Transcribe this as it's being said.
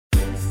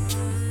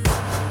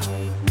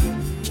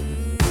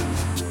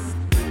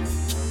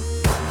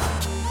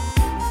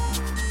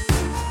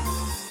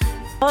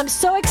Well, I'm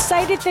so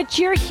excited that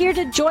you're here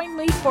to join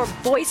me for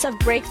Voice of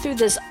Breakthrough,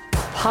 this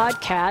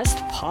podcast.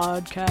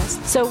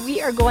 So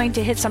we are going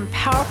to hit some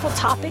powerful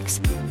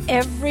topics.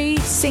 Every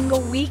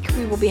single week,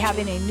 we will be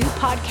having a new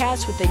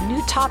podcast with a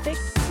new topic.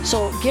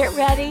 So get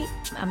ready.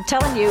 I'm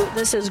telling you,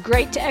 this is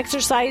great to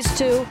exercise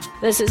to.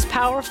 This is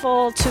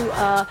powerful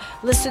to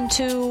listen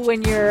to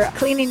when you're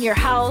cleaning your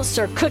house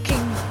or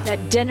cooking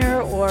at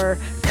dinner or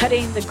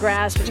cutting the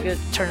grass, but you could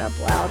turn it up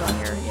loud on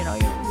your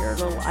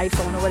little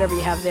iPhone or whatever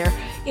you have there.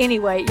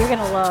 Anyway, you're going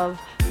to love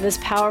this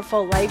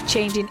powerful,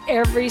 life-changing,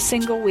 every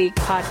single week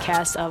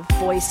podcast of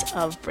Voice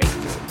of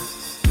Breakthrough.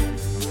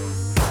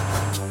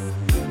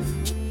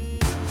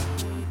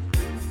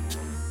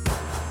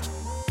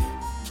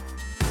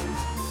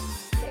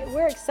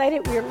 We're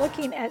excited. We're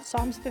looking at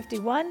Psalms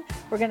 51.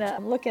 We're going to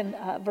look in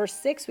verse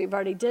 6. We've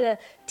already did a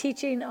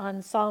teaching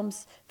on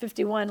Psalms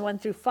 51, 1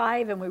 through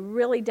 5, and we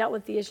really dealt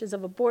with the issues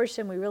of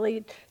abortion. We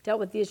really dealt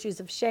with the issues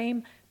of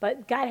shame.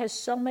 But God has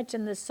so much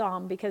in this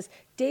psalm because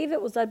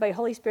David was led by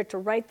Holy Spirit to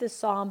write this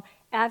psalm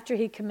after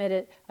he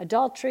committed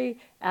adultery,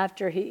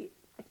 after he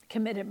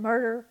committed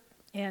murder,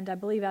 and I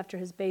believe after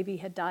his baby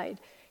had died.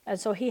 And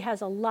so he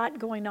has a lot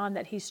going on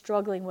that he's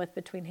struggling with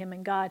between him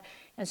and God.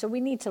 And so we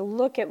need to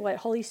look at what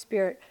Holy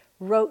Spirit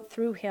wrote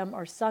through him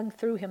or sung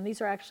through him. These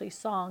are actually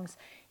songs,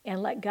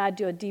 and let God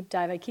do a deep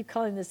dive. I keep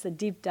calling this the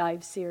deep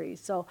dive series.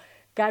 So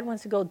God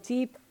wants to go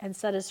deep and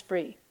set us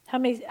free. How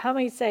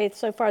many say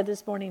so far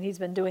this morning he's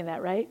been doing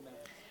that, right?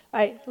 All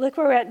right, look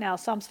where we're at now.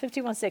 Psalms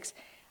 51:6.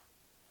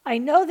 I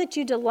know that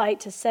you delight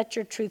to set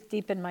your truth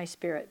deep in my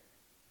spirit.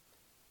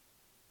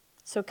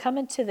 So come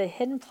into the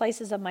hidden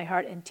places of my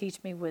heart and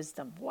teach me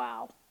wisdom.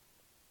 Wow.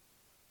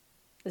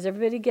 Is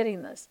everybody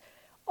getting this?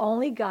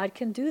 Only God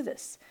can do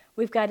this.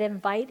 We've got to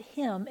invite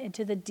him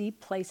into the deep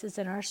places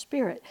in our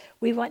spirit.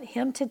 We want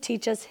him to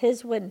teach us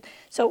his wisdom.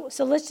 So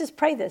let's just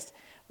pray this.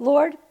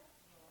 Lord,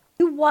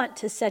 you want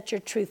to set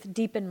your truth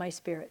deep in my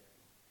spirit.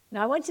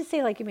 Now I want you to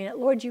say like you mean it.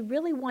 Lord, you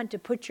really want to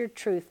put your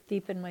truth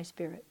deep in my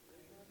spirit.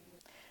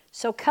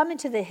 So come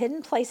into the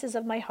hidden places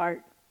of my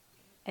heart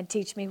and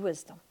teach me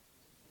wisdom.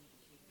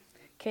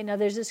 Okay, now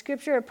there's a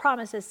scripture, a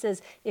promise that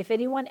says, if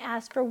anyone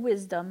asks for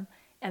wisdom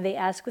and they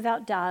ask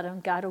without doubt,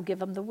 and God will give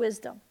them the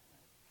wisdom.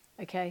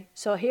 Okay,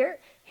 so here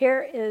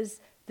is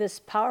this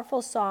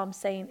powerful psalm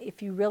saying,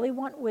 if you really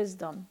want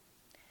wisdom,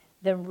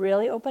 then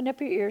really open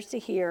up your ears to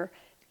hear.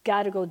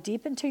 God will go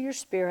deep into your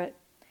spirit.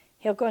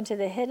 He'll go into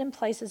the hidden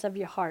places of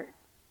your heart,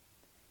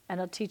 and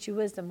he'll teach you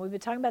wisdom. We've been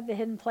talking about the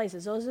hidden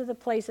places. Those are the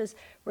places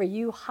where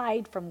you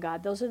hide from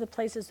God. Those are the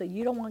places that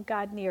you don't want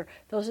God near.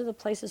 Those are the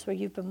places where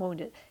you've been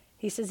wounded.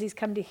 He says he's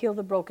come to heal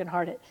the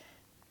brokenhearted.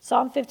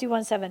 Psalm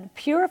 51:7,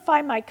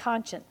 purify my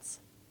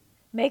conscience.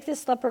 Make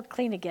this leper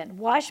clean again.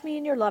 Wash me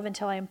in your love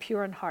until I am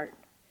pure in heart.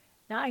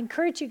 Now, I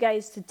encourage you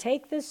guys to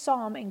take this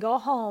psalm and go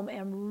home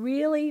and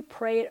really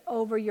pray it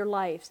over your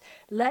lives.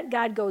 Let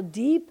God go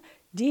deep,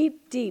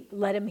 deep, deep.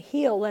 Let him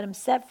heal. Let him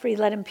set free.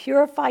 Let him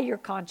purify your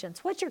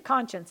conscience. What's your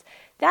conscience?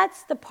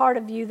 That's the part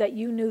of you that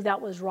you knew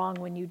that was wrong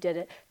when you did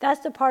it.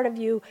 That's the part of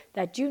you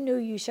that you knew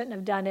you shouldn't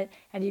have done it,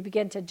 and you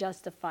begin to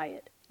justify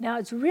it. Now,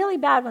 it's really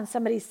bad when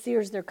somebody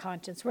sears their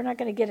conscience. We're not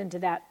going to get into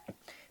that.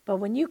 But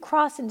when you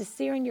cross into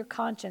searing your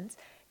conscience,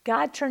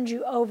 God turns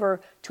you over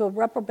to a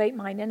reprobate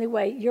mind.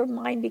 Anyway, your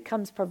mind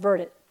becomes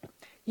perverted.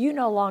 You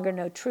no longer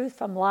know truth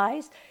from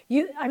lies.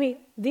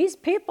 These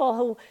people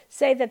who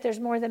say that there's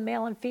more than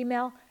male and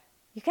female,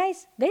 you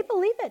guys, they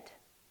believe it.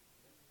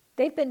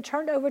 They've been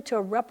turned over to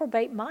a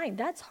reprobate mind.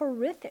 That's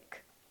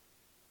horrific.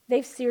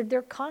 They've seared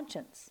their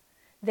conscience.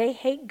 They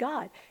hate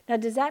God. Now,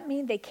 does that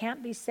mean they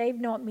can't be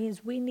saved? No, it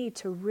means we need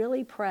to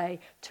really pray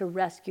to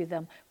rescue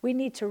them. We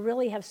need to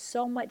really have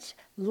so much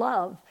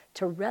love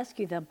to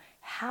rescue them.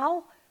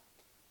 How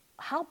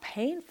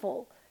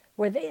painful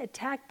were they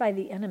attacked by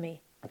the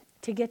enemy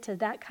to get to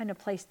that kind of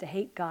place to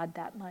hate God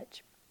that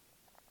much?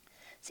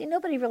 See,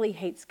 nobody really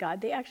hates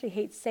God. They actually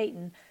hate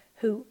Satan,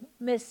 who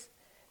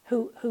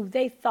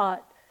they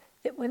thought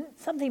that when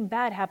something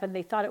bad happened,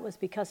 they thought it was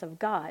because of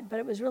God, but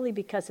it was really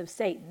because of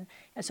Satan.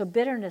 And so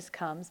bitterness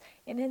comes,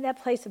 and in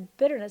that place of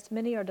bitterness,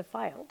 many are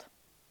defiled.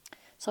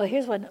 So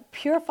here's one,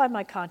 purify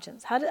my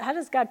conscience. How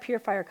does God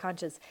purify our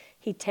conscience?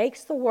 He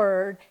takes the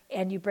word,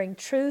 and you bring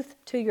truth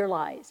to your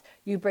lies.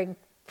 You bring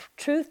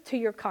truth to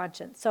your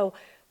conscience. So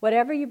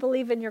whatever you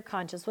believe in your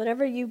conscience,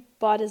 whatever you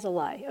bought is a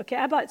lie. Okay,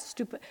 I bought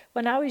stupid.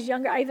 When I was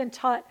younger, I even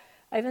taught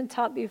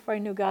before I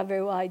knew God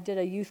very well. I did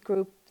a youth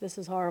group. This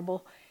is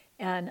horrible.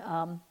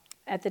 And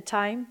at the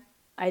time,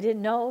 I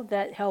didn't know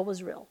that hell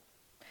was real.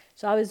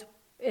 So I was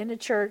in a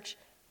church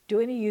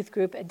doing a youth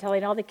group and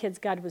telling all the kids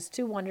God was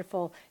too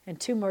wonderful and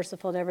too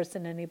merciful to ever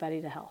send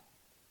anybody to hell.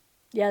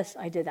 Yes,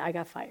 I did that. I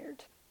got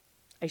fired.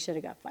 I should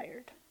have got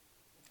fired.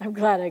 I'm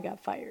glad I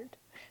got fired.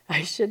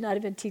 I should not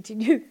have been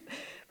teaching youth.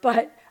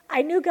 But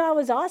I knew God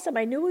was awesome.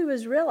 I knew he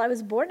was real. I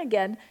was born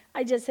again.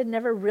 I just had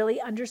never really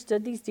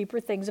understood these deeper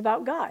things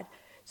about God.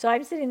 So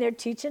I'm sitting there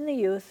teaching the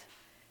youth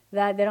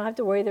that they don't have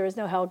to worry, there is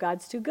no hell,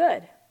 God's too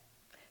good.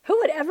 Who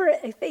would ever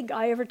think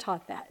I ever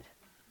taught that?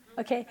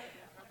 Okay,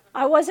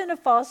 I wasn't a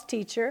false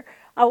teacher.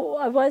 I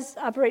was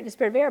operating the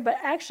spirit of error, but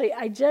actually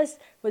I just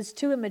was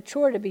too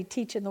immature to be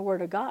teaching the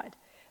Word of God.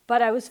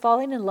 But I was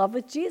falling in love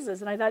with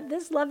Jesus, and I thought,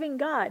 this loving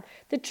God,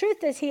 the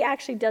truth is he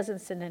actually doesn't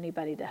send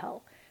anybody to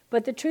hell.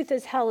 But the truth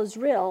is hell is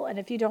real, and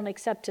if you don't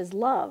accept his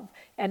love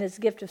and his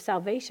gift of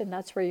salvation,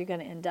 that's where you're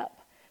going to end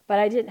up. But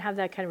I didn't have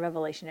that kind of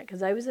revelation yet,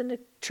 because I was in a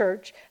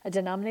church, a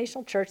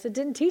denominational church that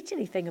didn't teach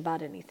anything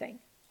about anything.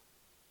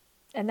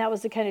 And that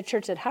was the kind of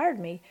church that hired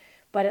me,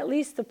 but at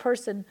least the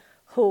person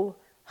who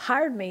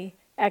hired me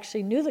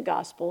actually knew the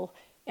gospel,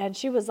 and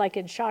she was like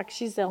in shock.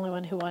 She's the only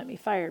one who wanted me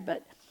fired,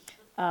 but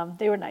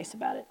they were nice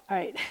about it. All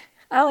right.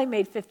 I only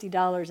made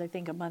 $50, I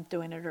think, a month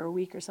doing it, or a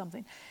week or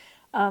something.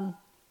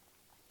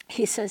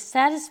 He says,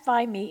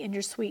 satisfy me in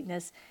your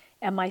sweetness,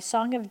 and my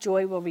song of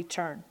joy will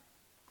return.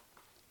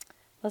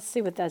 Let's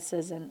see what that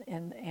says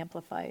in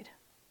Amplified.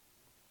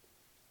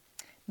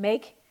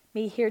 Make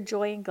me hear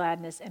joy and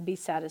gladness and be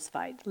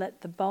satisfied.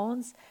 Let the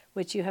bones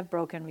which you have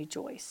broken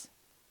rejoice.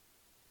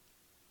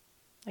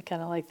 I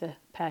kind of like the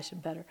Passion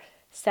better.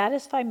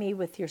 Satisfy me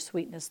with your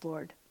sweetness,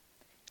 Lord.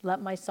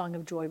 Let my song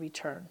of joy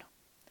return.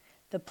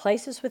 The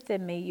places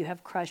within me you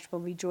have crushed will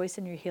rejoice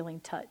in your healing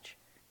touch.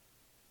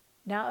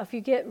 Now, if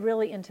you get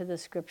really into the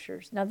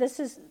scriptures, now this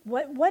is,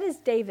 what is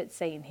David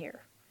saying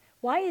here?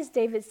 Why is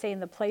David saying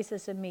the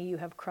places in me you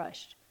have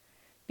crushed?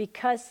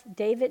 Because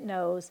David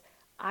knows,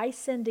 I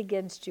sinned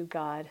against you,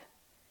 God,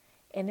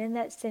 and in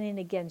that sinning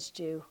against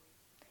you,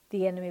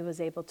 the enemy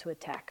was able to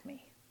attack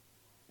me.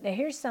 Now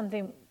here's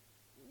something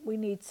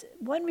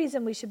one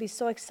reason we should be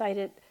so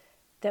excited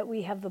that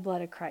we have the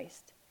blood of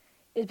Christ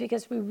is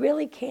because we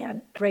really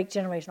can break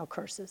generational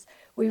curses.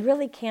 We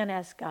really can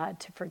ask God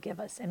to forgive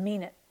us and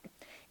mean it.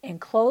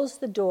 And close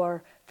the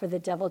door for the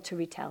devil to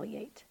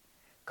retaliate.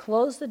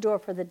 Close the door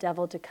for the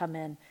devil to come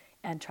in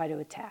and try to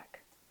attack.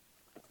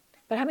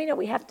 But how many know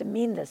we have to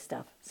mean this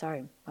stuff?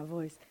 Sorry, my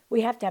voice.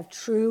 We have to have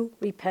true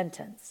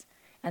repentance.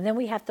 And then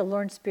we have to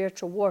learn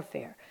spiritual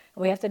warfare.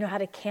 And we have to know how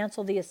to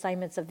cancel the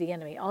assignments of the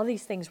enemy. All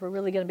these things we're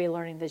really going to be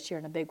learning this year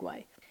in a big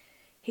way.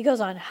 He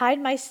goes on,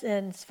 hide my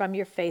sins from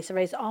your face,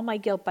 erase all my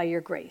guilt by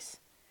your grace.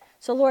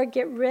 So, Lord,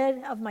 get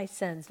rid of my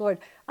sins. Lord,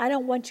 I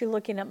don't want you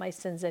looking at my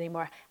sins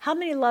anymore. How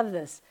many love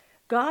this?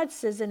 God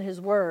says in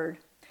his word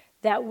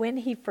that when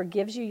he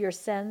forgives you your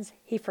sins,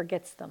 he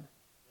forgets them.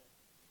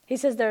 He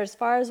says they're as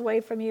far away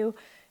from you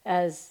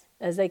as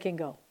they can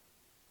go.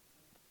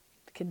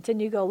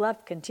 Continue to go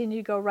left, continue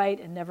to go right,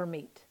 and never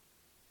meet.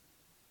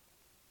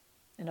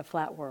 In a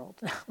flat world.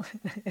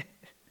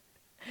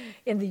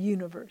 In the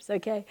universe,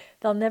 okay?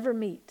 They'll never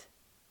meet.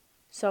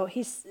 So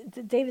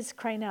David's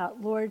crying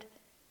out, Lord,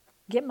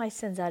 get my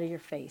sins out of your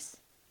face.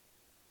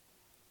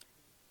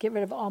 Get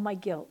rid of all my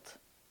guilt.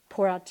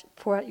 Pour out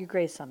your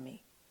grace on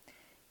me.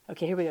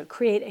 Okay, here we go.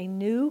 Create a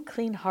new,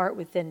 clean heart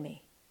within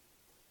me.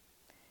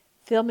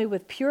 Fill me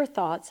with pure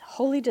thoughts,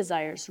 holy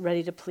desires,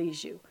 ready to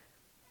please you.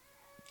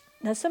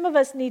 Now, some of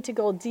us need to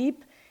go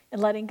deep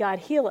in letting God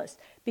heal us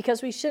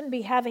because we shouldn't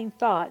be having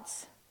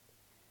thoughts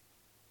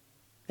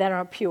that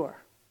aren't pure.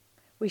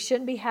 We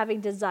shouldn't be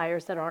having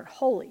desires that aren't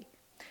holy.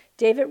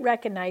 David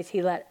recognized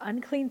he let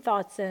unclean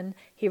thoughts in.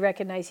 He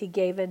recognized he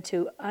gave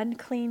into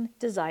unclean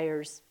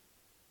desires.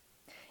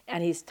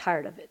 And he's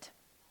tired of it.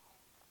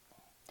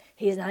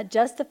 He's not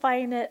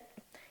justifying it.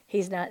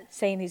 He's not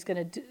saying he's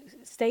going to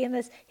stay in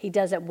this. He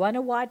doesn't want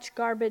to watch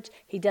garbage.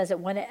 He doesn't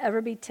want to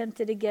ever be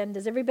tempted again.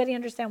 Does everybody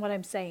understand what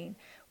I'm saying?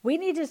 We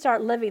need to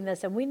start living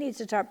this, and we need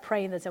to start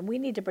praying this, and we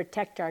need to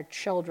protect our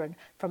children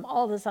from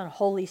all this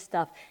unholy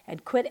stuff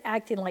and quit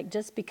acting like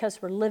just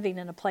because we're living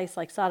in a place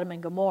like Sodom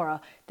and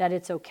Gomorrah that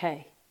it's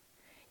okay.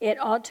 It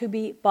ought to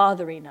be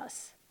bothering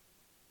us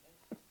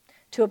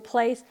to a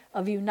place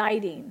of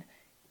uniting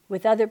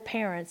with other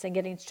parents and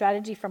getting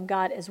strategy from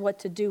God as what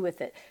to do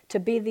with it, to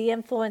be the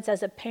influence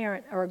as a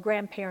parent or a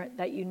grandparent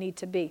that you need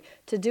to be,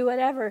 to do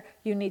whatever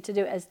you need to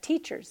do as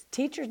teachers.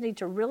 Teachers need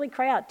to really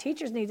cry out.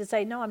 Teachers need to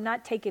say, no, I'm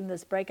not taking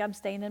this break. I'm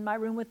staying in my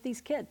room with these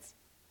kids.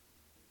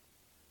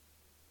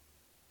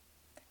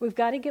 We've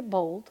got to get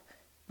bold.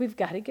 We've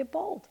got to get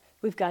bold.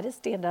 We've got to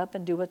stand up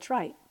and do what's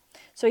right.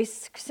 So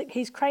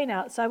he's crying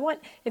out. So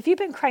if you've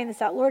been crying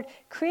this out, Lord,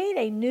 create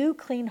a new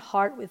clean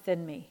heart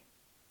within me.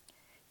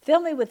 Fill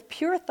me with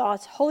pure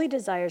thoughts, holy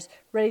desires,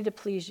 ready to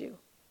please you.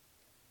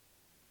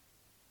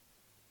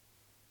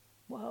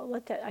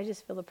 Well, I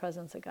just feel the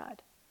presence of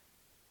God.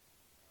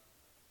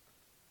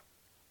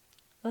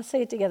 Let's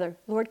say it together.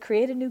 Lord,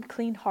 create a new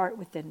clean heart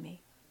within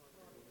me.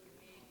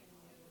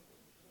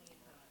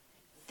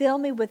 Fill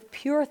me with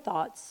pure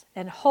thoughts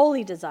and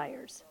holy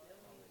desires,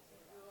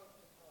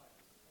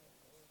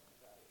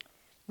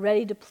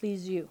 ready to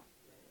please you.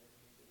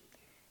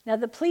 Now,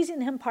 the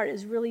pleasing him part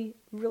is really,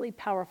 really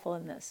powerful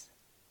in this.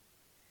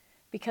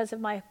 Because if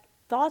my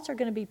thoughts are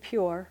going to be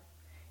pure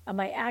and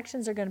my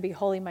actions are going to be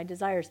holy, my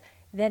desires,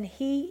 then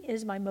he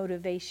is my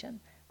motivation.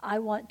 I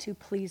want to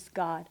please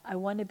God. I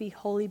want to be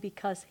holy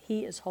because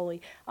he is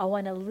holy. I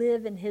want to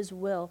live in his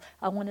will.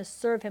 I want to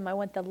serve him. I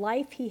want the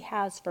life he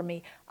has for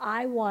me.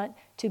 I want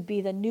to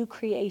be the new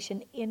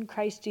creation in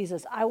Christ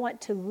Jesus. I want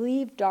to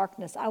leave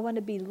darkness. I want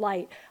to be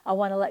light. I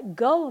want to let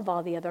go of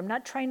all the other. I'm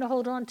not trying to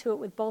hold on to it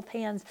with both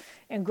hands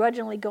and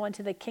grudgingly go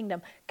into the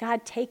kingdom.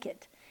 God, take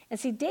it. And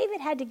see,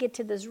 David had to get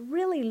to this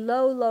really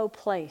low, low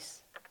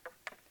place.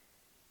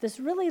 This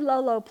really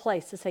low, low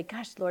place to say,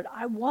 gosh, Lord,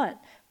 I want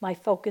my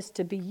focus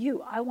to be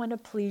you. I want to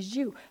please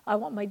you. I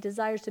want my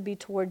desires to be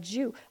towards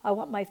you. I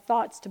want my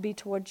thoughts to be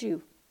towards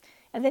you.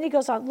 And then he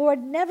goes on,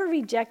 Lord, never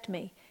reject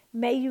me.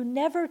 May you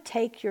never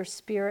take your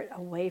spirit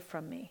away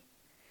from me.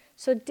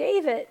 So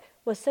David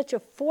was such a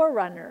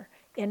forerunner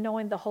in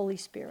knowing the Holy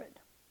Spirit.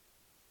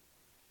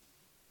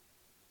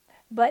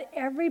 But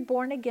every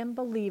born-again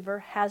believer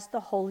has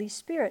the Holy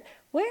Spirit.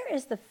 Where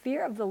is the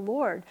fear of the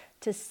Lord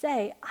to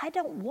say, I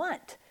don't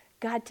want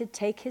God to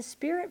take his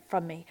spirit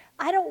from me.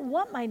 I don't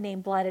want my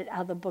name blotted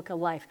out of the book of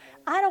life.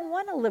 I don't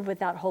want to live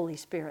without Holy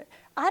Spirit.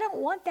 I don't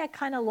want that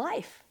kind of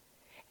life.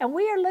 And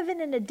we are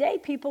living in a day,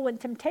 people, when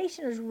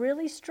temptation is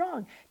really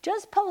strong.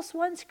 Just post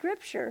one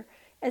scripture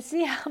and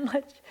see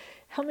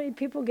how many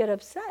people get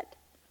upset.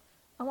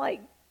 I'm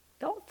like,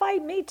 don't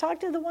fight me.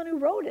 Talk to the one who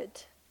wrote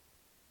it.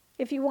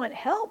 If you want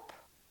help,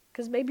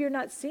 because maybe you're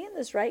not seeing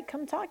this right,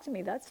 come talk to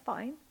me. That's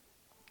fine.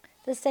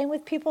 The same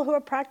with people who are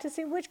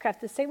practicing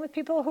witchcraft. The same with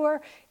people who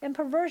are in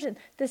perversion.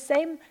 The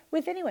same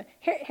with anyone.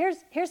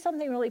 Here's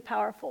something really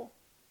powerful.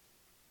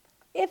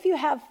 If you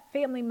have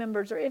family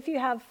members or if you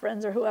have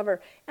friends or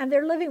whoever, and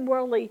they're living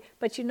worldly,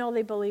 but you know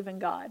they believe in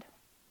God.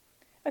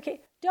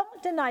 Okay,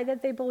 don't deny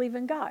that they believe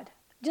in God.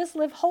 Just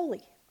live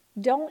holy.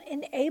 Don't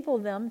enable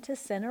them to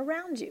sin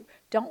around you.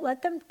 Don't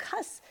let them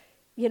cuss,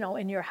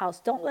 in your house.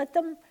 Don't let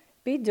them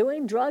be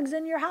doing drugs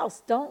in your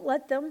house. Don't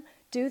let them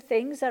do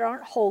things that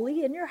aren't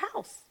holy in your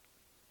house.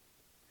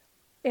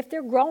 If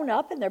they're grown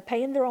up and they're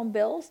paying their own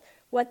bills,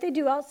 what they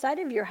do outside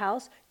of your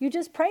house, you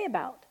just pray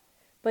about.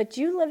 But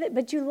you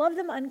love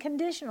them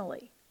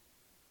unconditionally.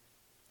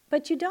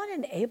 But you don't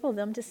enable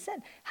them to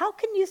sin. How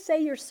can you say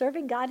you're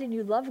serving God and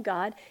you love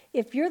God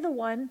if you're the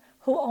one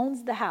who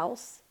owns the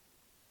house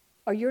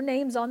or your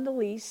name's on the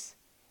lease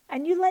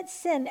and you let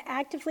sin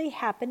actively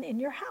happen in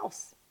your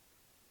house?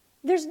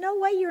 There's no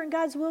way you're in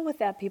God's will with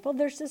that, people.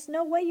 There's just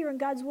no way you're in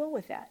God's will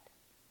with that.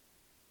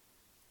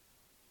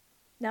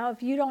 Now,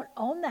 if you don't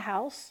own the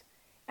house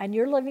and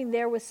you're living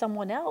there with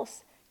someone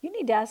else, you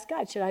need to ask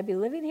God, should I be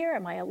living here?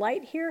 Am I a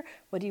light here?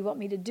 What do you want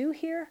me to do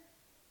here?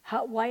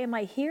 Why am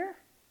I here?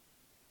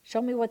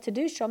 Show me what to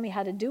do. Show me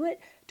how to do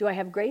it. Do I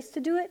have grace to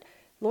do it?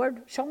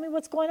 Lord, show me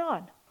what's going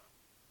on.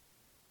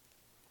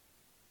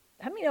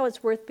 How many know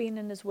it's worth being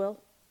in his will?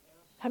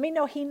 How many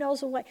know he knows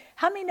the way?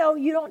 How many know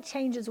you don't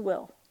change his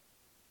will?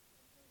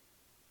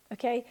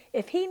 Okay,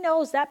 if he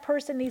knows that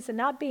person needs to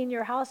not be in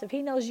your house, if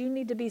he knows you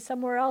need to be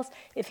somewhere else,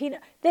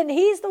 then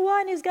he's the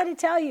one who's got to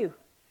tell you.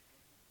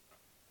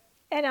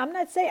 And I'm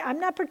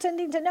not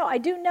pretending to know. I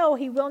do know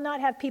he will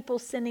not have people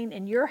sinning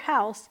in your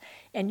house,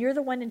 and you're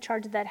the one in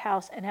charge of that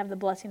house and have the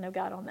blessing of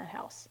God on that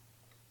house.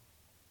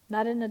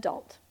 Not an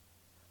adult.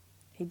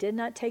 He did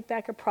not take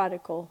back a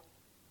prodigal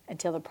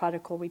until the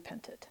prodigal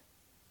repented.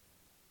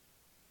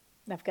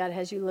 Now, if God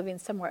has you living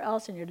somewhere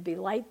else and you're to be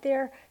light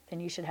there, then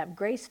you should have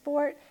grace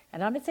for it.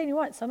 And I'm not saying you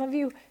won't. Some of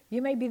you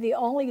may be the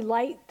only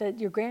light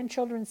that your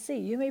grandchildren see.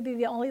 You may be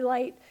the only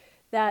light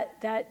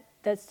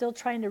that's still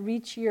trying to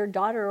reach your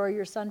daughter or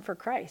your son for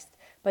Christ.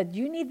 But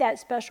you need that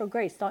special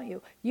grace, don't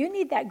you? You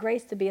need that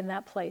grace to be in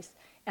that place.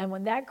 And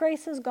when that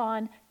grace is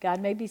gone,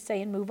 God may be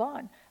saying, move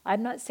on.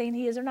 I'm not saying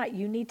he is or not.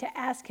 You need to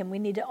ask him. We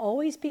need to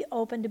always be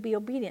open to be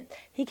obedient.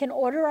 He can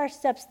order our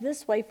steps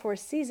this way for a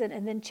season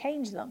and then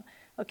change them,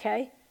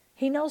 okay?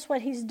 He knows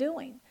what he's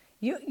doing.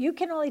 You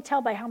can only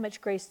tell by how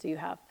much grace do you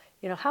have.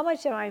 How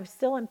much am I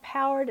still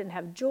empowered and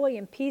have joy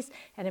and peace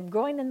and am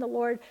growing in the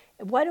Lord?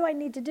 What do I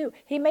need to do?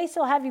 He may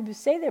still have you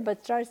stay there,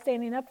 but start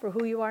standing up for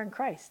who you are in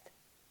Christ.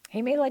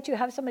 He may let you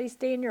have somebody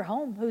stay in your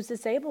home who's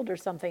disabled or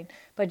something,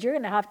 but you're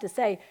going to have to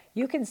say,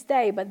 you can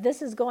stay, but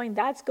this is going,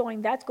 that's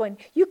going, that's going.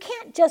 You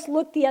can't just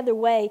look the other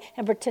way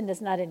and pretend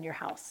it's not in your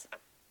house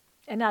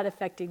and not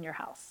affecting your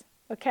house,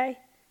 okay?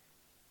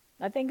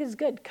 I think it's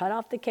good. Cut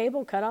off the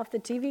cable, cut off the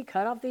TV,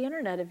 cut off the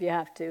internet if you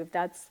have to, if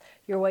that's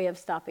your way of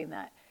stopping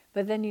that.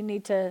 But then you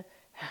need to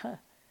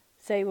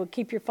say, well,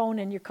 keep your phone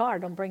in your car.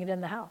 Don't bring it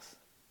in the house.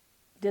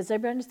 Does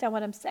everybody understand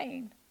what I'm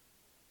saying?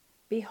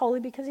 Be holy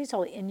because he's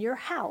holy. In your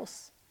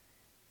house,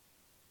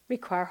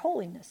 require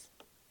holiness.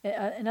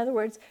 In other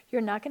words,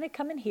 you're not going to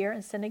come in here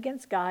and sin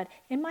against God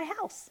in my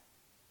house.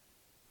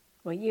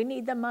 Well, you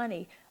need the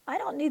money. I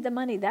don't need the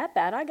money that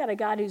bad. I got a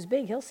God who's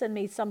big. He'll send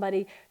me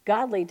somebody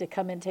godly to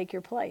come and take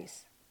your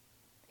place.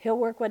 He'll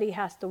work what he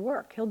has to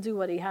work. He'll do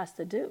what he has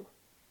to do.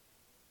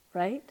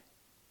 Right?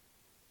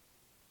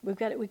 We've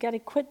got to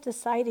quit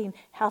deciding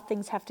how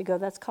things have to go.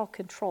 That's called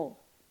control.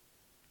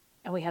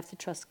 And we have to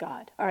trust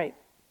God. All right.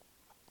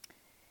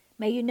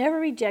 May you never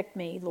reject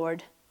me,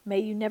 Lord. May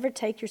you never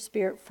take your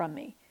spirit from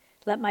me.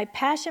 Let my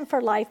passion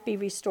for life be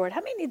restored.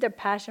 How many need their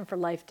passion for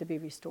life to be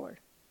restored?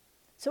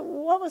 So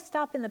what was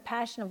stopping the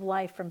passion of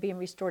life from being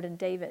restored in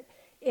David?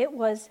 It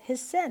was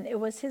his sin. It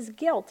was his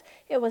guilt.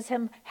 It was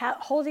him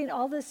holding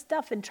all this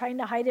stuff and trying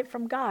to hide it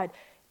from God.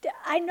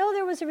 I know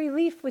there was a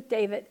relief with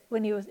David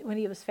when he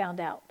was found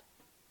out.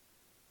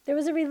 There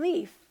was a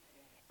relief.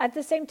 At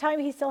the same time,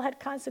 he still had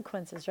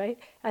consequences, right?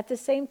 At the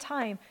same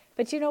time.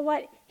 But you know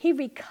what? He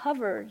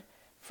recovered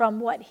from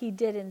what he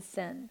did in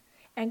sin.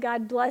 And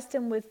God blessed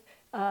him with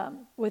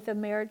a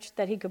marriage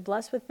that he could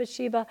bless with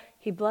Bathsheba.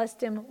 He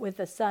blessed him with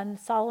a son,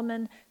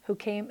 Solomon,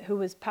 who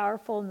was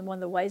powerful and one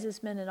of the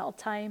wisest men in all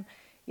time.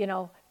 You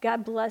know,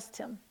 God blessed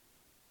him.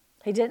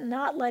 He did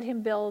not let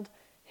him build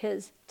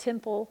his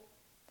temple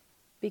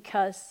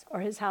or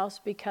his house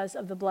because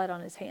of the blood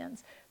on his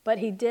hands. But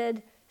he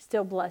did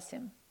still bless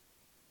him,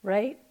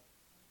 right?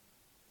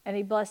 And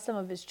he blessed some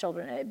of his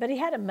children. But he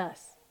had a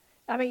mess.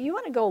 I mean, you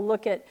want to go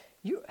look at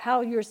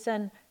how your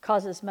sin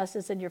causes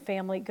messes in your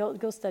family,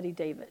 go study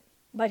David.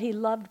 But he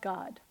loved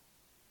God.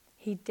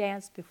 He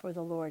danced before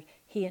the Lord.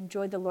 He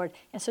enjoyed the Lord.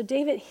 And so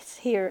David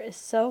here is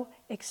so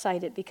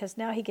excited because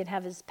now he can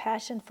have his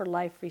passion for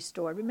life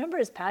restored. Remember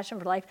his passion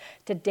for life,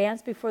 to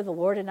dance before the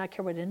Lord and not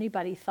care what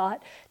anybody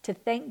thought, to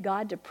thank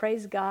God, to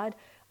praise God.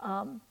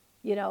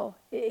 You know,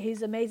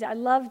 he's amazing. I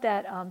love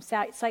that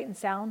Sight and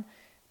Sound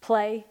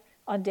play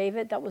on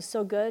David. That was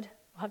so good.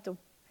 We'll have to,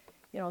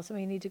 some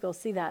of you need to go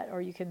see that,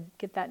 or you can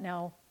get that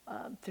now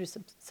through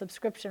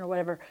subscription or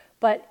whatever.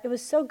 But it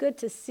was so good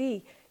to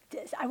see.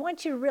 I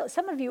want you to realize,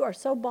 some of you are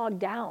so bogged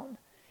down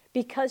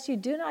because you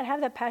do not have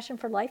that passion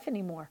for life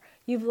anymore.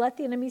 You've let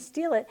the enemy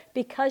steal it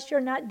because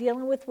you're not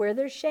dealing with where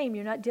there's shame.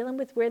 You're not dealing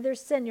with where there's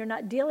sin. You're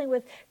not dealing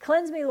with,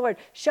 cleanse me, Lord.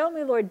 Show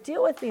me, Lord.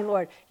 Deal with me,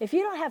 Lord. If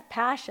you don't have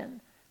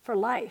passion for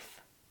life,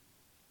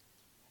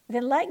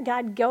 then let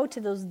God go to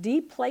those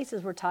deep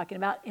places we're talking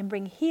about and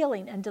bring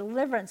healing and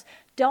deliverance.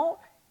 Don't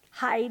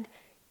hide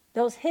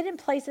those hidden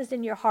places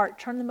in your heart.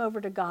 Turn them over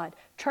to God.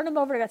 Turn them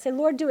over to God. Say,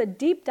 Lord, do a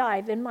deep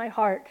dive in my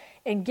heart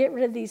and get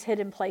rid of these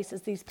hidden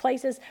places, these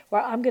places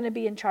where I'm going to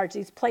be in charge,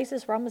 these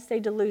places where I'm going to stay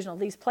delusional,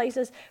 these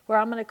places where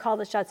I'm going to call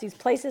the shots, these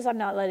places I'm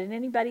not letting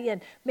anybody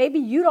in. Maybe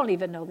you don't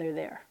even know they're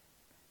there.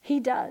 He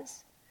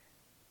does.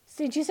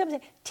 See, do something.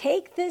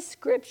 Take these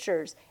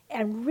scriptures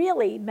and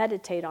really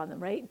meditate on them,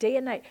 right? Day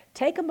and night.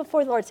 Take them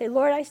before the Lord. Say,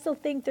 Lord, I still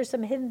think there's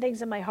some hidden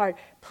things in my heart.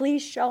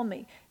 Please show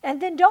me.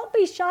 And then don't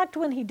be shocked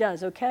when he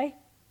does, okay?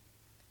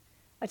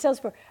 I tell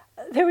this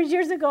there was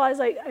years ago, I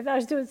thought I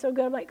was doing so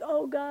good. I'm like,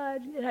 oh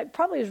God. And I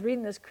probably was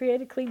reading this,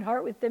 create a clean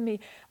heart within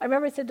me. I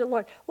remember I said to the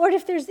Lord, Lord,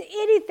 if there's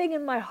anything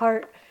in my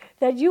heart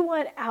that you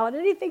want out,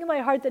 anything in my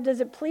heart that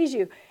doesn't please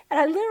you. And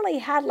I literally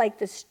had like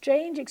this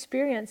strange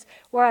experience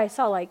where I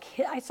saw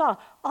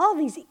all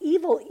these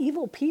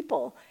evil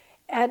people.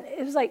 And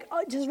it was like,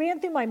 it just ran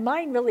through my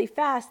mind really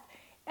fast.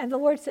 And the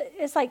Lord said,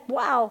 it's like,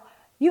 wow,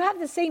 you have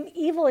the same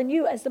evil in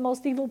you as the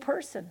most evil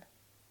person.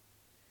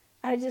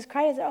 And I just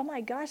cried. I said, oh my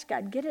gosh,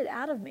 God, get it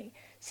out of me.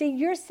 See,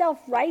 your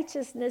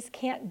self-righteousness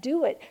can't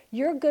do it.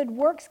 Your good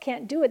works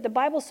can't do it. The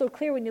Bible's so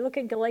clear when you look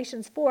at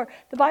Galatians 4.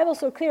 The Bible's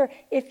so clear.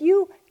 If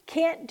you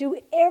can't do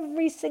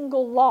every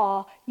single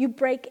law, you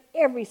break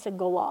every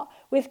single law.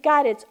 With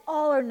God, it's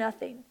all or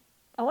nothing.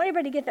 I want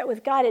everybody to get that.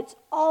 With God, it's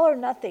all or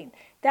nothing.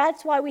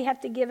 That's why we have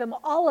to give him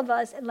all of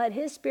us and let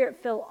his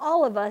Spirit fill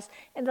all of us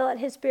and to let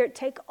his Spirit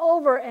take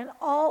over in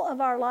all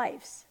of our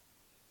lives.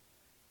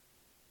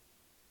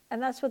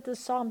 And that's what this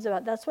psalm's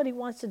about. That's what he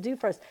wants to do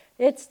for us.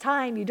 It's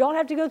time. You don't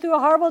have to go through a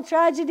horrible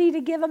tragedy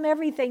to give him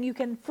everything. You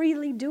can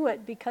freely do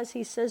it because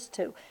he says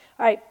to. All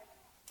right.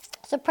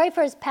 So pray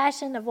for his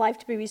passion of life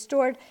to be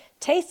restored,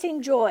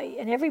 tasting joy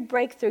in every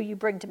breakthrough you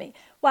bring to me.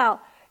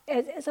 Wow.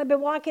 As I've been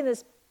walking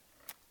this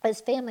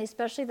family,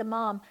 especially the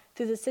mom,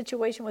 through this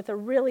situation with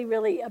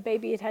a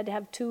baby had to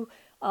have 2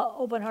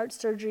 open heart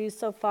surgeries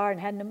so far and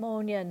had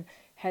pneumonia and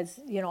has,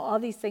 all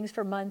these things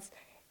for months.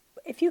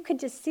 If you could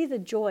just see the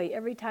joy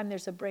every time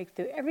there's a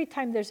breakthrough,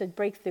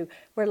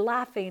 we're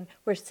laughing,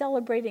 we're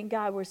celebrating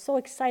God, we're so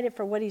excited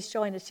for what he's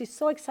showing us. She's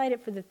so excited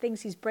for the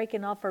things he's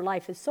breaking off her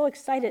life, is so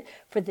excited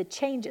for the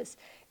changes.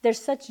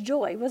 There's such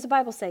joy. What does the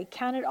Bible say?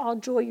 Count it all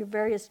joy, your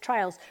various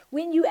trials.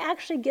 When you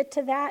actually get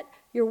to that,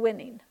 you're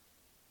winning.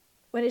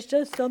 When it's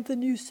just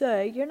something you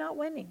say, you're not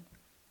winning.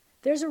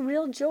 There's a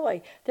real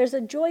joy. There's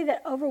a joy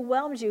that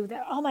overwhelms you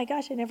that, oh my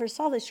gosh, I never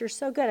saw this. You're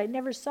so good. I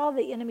never saw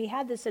the enemy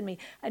had this in me.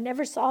 I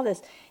never saw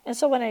this. And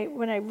so when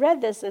I read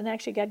this, and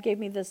actually God gave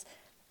me this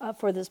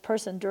for this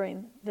person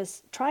during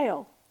this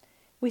trial,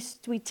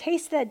 we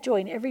taste that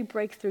joy in every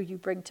breakthrough you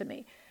bring to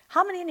me.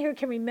 How many in here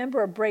can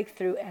remember a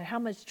breakthrough and how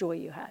much joy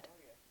you had?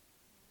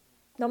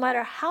 No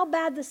matter how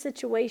bad the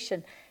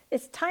situation,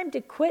 it's time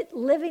to quit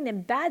living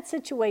in bad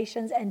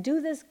situations and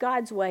do this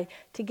God's way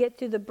to get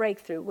through the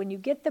breakthrough. When you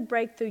get the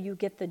breakthrough, you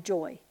get the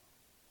joy.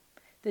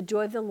 The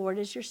joy of the Lord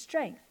is your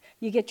strength.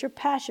 You get your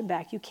passion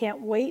back. You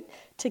can't wait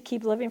to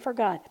keep living for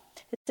God.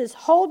 It says,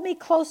 hold me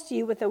close to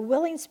you with a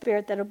willing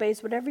spirit that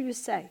obeys whatever you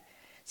say.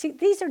 See,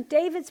 these are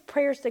David's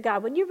prayers to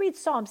God. When you read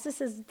Psalms,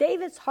 this is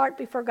David's heart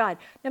before God.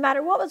 No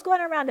matter what was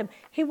going on around him,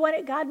 he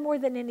wanted God more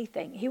than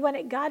anything. He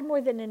wanted God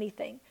more than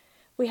anything.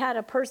 We had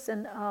a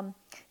person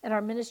in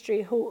our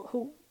ministry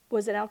who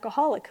was an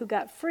alcoholic who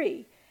got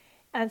free.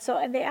 And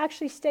they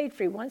actually stayed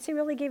free. Once he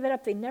really gave it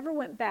up, they never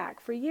went back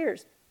for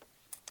years.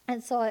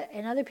 And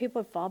other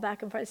people would fall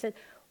back and forth and said,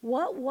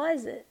 what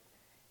was it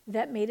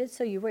that made it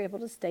so you were able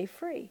to stay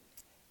free?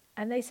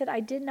 And they said,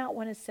 I did not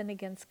want to sin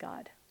against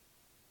God.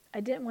 I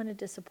didn't want to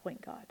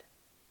disappoint God.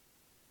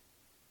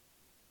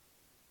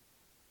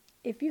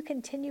 If you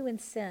continue in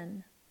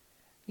sin,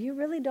 you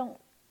really don't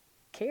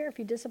care if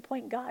you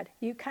disappoint God.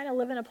 You kind of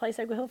live in a place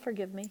like, well, he'll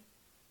forgive me.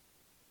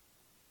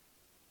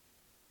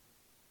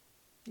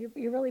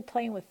 You're really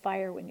playing with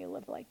fire when you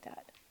live like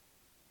that.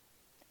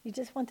 You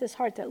just want this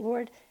heart that,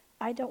 Lord,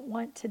 I don't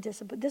want to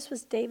disappoint. This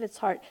was David's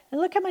heart. And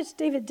look how much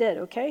David did,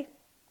 okay?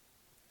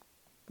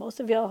 Most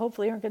of y'all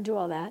hopefully aren't going to do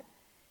all that.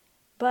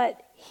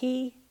 But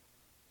he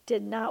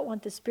did not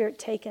want the Spirit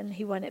taken.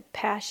 He wanted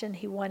passion.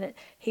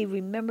 He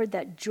remembered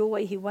that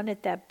joy. He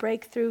wanted that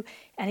breakthrough.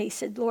 And he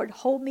said, Lord,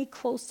 hold me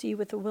close to you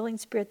with a willing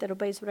spirit that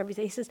obeys whatever you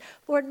say. He says,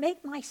 Lord,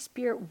 make my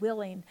spirit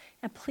willing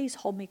and please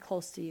hold me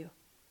close to you.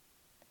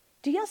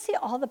 Do y'all see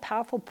all the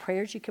powerful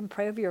prayers you can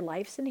pray over your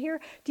lives in here?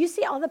 Do you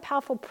see all the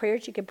powerful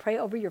prayers you can pray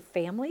over your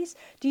families?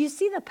 Do you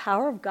see the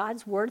power of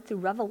God's word through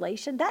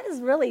revelation? That is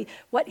really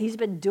what he's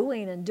been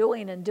doing and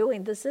doing and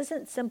doing. This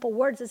isn't simple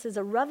words. This is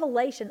a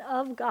revelation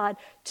of God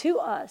to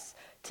us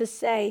to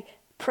say,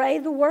 pray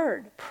the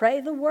word, pray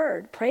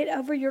it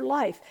over your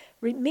life,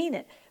 mean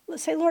it.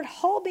 Say, Lord,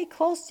 hold me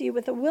close to you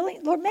with a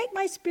willing, Lord, make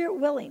my spirit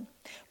willing.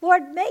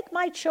 Lord, make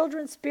my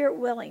children's spirit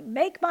willing.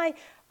 Make my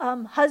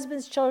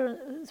husband's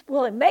children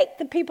willing. Make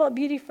the people at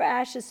Beauty for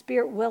Ashes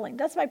spirit willing.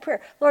 That's my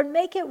prayer. Lord,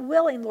 make it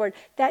willing, Lord,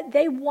 that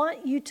they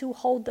want you to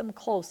hold them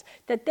close,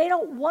 that they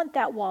don't want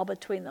that wall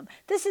between them.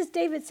 This is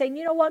David saying,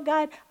 you know what,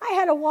 God? I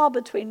had a wall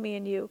between me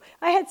and you.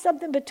 I had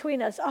something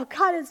between us. Oh,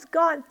 God, it's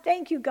gone.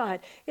 Thank you, God.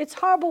 It's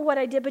horrible what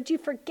I did, but you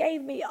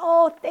forgave me.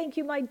 Oh, thank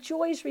you. My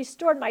joy's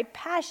restored. My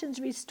passion's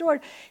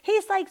restored.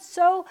 He's like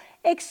so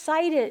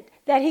excited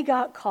that he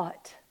got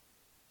caught.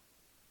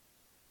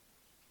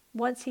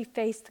 Once he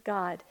faced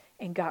God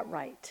and got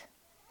right.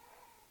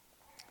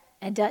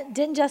 And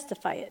didn't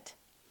justify it.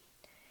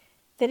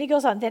 Then he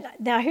goes on.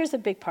 Now here's the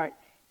big part.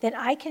 Then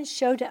I can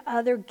show to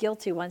other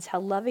guilty ones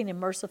how loving and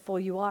merciful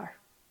you are.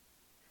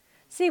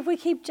 See, if we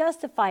keep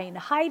justifying,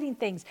 hiding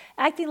things,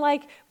 acting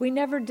like we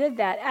never did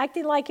that,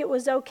 acting like it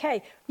was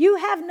okay, you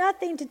have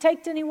nothing to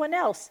take to anyone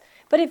else.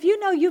 But if you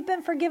know you've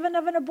been forgiven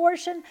of an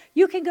abortion,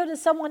 you can go to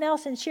someone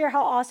else and share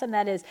how awesome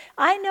that is.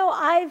 I know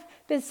I've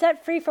been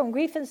set free from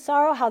grief and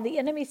sorrow, how the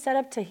enemy set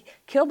up to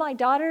kill my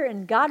daughter,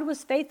 and God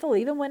was faithful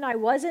even when I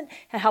wasn't,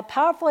 and how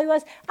powerful he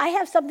was. I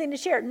have something to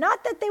share.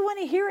 Not that they want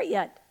to hear it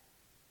yet.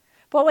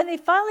 But when they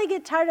finally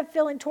get tired of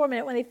feeling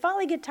tormented, when they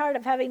finally get tired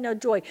of having no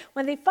joy,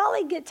 when they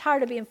finally get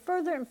tired of being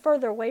further and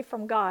further away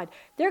from God,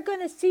 they're going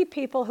to see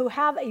people who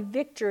have a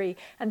victory,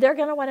 and they're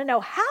going to want to know,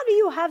 how do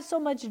you have so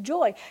much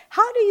joy?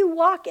 How do you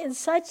walk in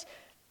such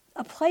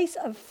a place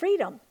of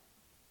freedom?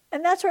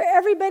 And that's where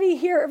everybody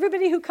here,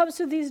 everybody who comes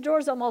through these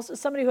doors almost is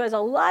somebody who has a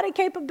lot of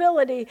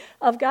capability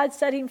of God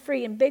setting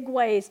free in big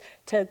ways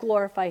to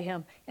glorify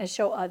him and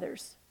show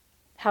others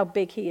how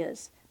big he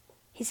is.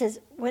 He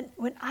says, when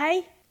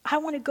I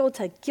want to go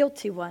to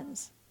guilty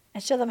ones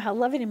and show them how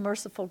loving and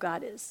merciful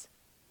God is.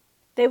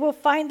 They will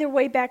find their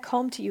way back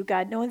home to you,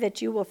 God, knowing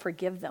that you will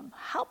forgive them.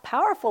 How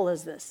powerful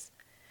is this?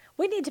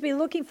 We need to be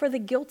looking for the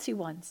guilty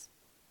ones.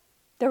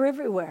 They're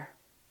everywhere.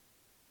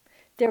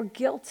 They're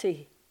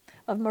guilty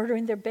of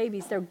murdering their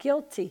babies. They're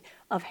guilty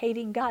of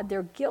hating God.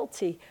 They're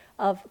guilty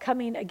of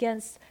coming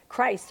against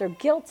Christ. They're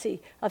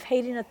guilty of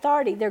hating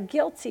authority. They're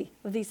guilty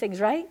of these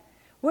things, right?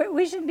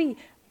 We should be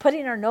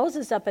putting our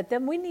noses up at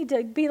them. We need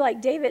to be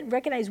like David,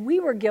 recognize we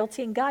were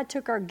guilty and God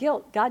took our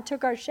guilt. God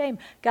took our shame.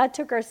 God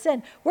took our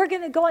sin. We're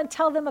going to go and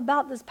tell them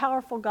about this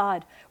powerful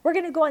God. We're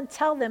going to go and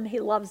tell them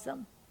he loves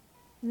them,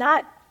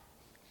 not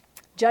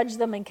judge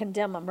them and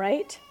condemn them,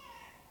 right?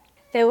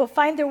 They will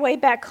find their way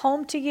back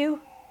home to you,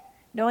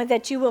 knowing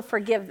that you will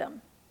forgive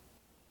them.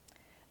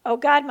 Oh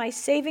God, my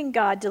saving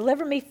God,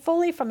 deliver me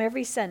fully from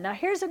every sin. Now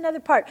here's another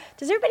part.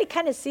 Does everybody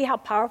kind of see how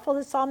powerful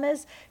this psalm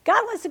is?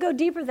 God wants to go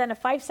deeper than a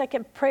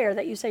 5-second prayer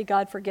that you say,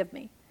 God, forgive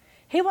me.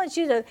 He wants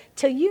you to,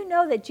 till you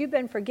know that you've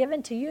been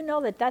forgiven, till you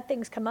know that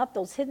thing's come up,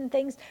 those hidden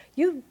things,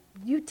 you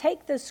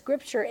take the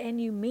scripture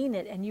and you mean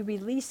it and you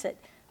release it,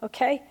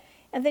 okay?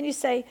 And then you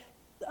say,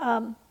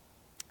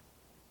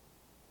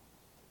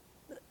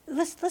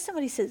 listen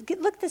what he says.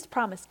 Look at this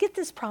promise. Get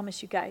this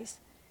promise, you guys.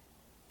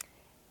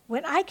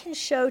 When I can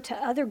show to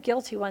other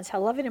guilty ones how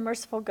loving and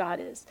merciful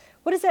God is,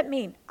 what does that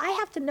mean? I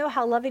have to know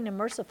how loving and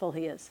merciful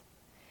he is.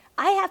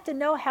 I have to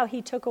know how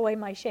he took away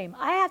my shame.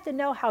 I have to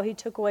know how he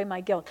took away my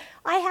guilt.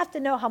 I have to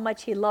know how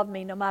much he loved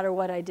me no matter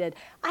what I did.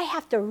 I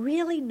have to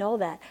really know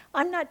that.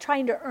 I'm not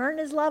trying to earn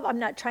his love. I'm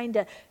not trying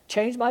to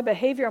change my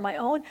behavior on my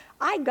own.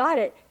 I got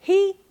it.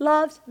 He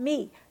loves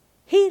me.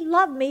 He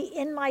loved me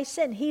in my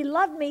sin. He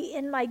loved me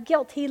in my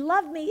guilt. He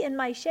loved me in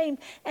my shame.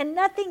 And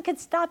nothing could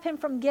stop him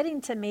from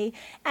getting to me.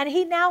 And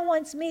he now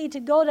wants me to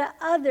go to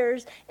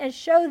others and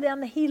show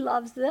them he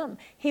loves them.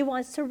 He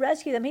wants to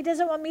rescue them. He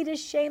doesn't want me to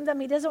shame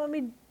them. He doesn't want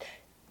me to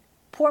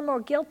pour more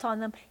guilt on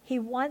them. He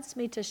wants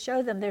me to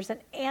show them there's an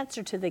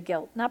answer to the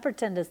guilt. Not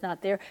pretend it's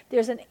not there.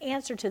 There's an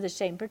answer to the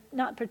shame.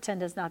 Not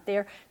pretend it's not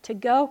there. To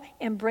go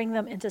and bring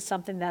them into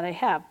something that I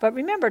have. But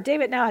remember,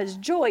 David now has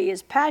joy,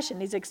 his passion.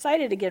 He's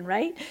excited again,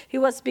 right? He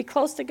wants to be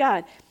close to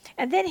God.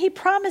 And then he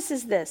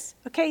promises this.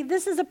 Okay,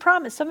 this is a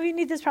promise. Some of you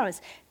need this promise.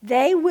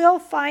 They will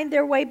find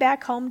their way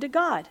back home to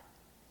God,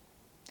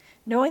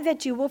 knowing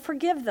that you will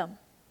forgive them.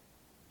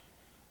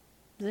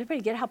 Does everybody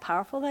get how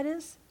powerful that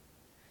is?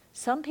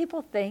 Some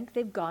people think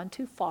they've gone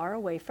too far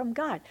away from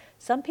God.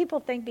 Some people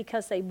think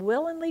because they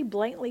willingly,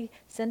 blatantly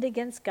sinned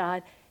against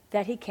God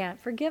that he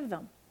can't forgive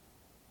them.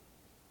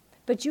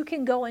 But you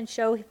can go and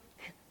show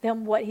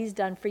them what he's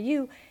done for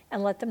you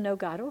and let them know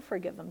God will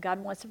forgive them.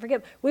 God wants to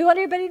forgive. We want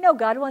everybody to know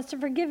God wants to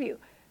forgive you.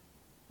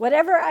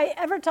 Whatever I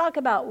ever talk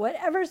about,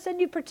 whatever sin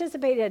you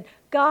participate in,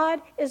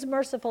 God is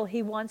merciful.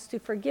 He wants to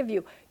forgive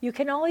you. You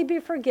can only be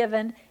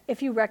forgiven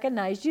if you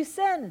recognize you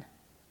sin.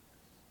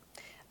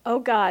 Oh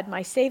God,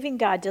 my saving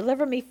God,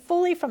 deliver me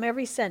fully from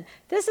every sin.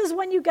 This is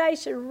when you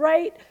guys should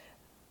write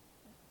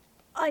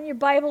on your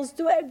Bibles.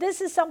 This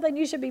is something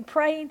you should be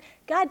praying.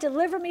 God,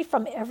 deliver me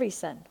from every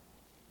sin.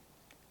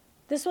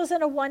 This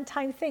wasn't a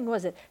one-time thing,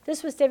 was it?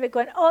 This was David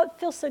going, oh, it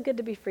feels so good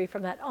to be free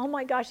from that. Oh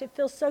my gosh, it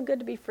feels so good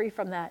to be free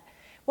from that.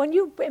 When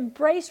you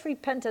embrace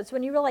repentance,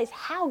 when you realize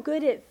how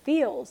good it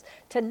feels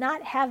to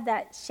not have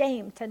that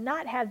shame, to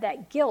not have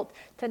that guilt,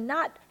 to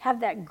not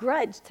have that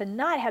grudge, to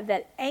not have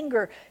that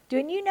anger, do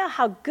you know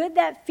how good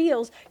that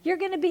feels? You're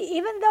going to be,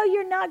 even though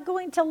you're not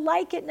going to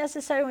like it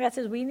necessarily, when God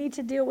says, we need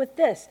to deal with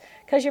this.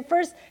 Because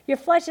your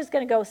flesh is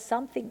going to go,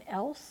 something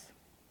else?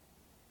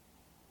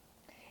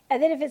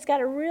 And then if it's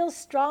got a real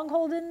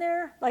stronghold in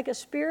there, like a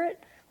spirit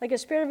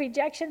of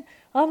rejection,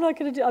 I'm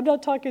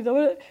not talking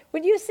though.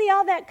 When you see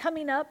all that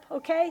coming up,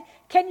 okay,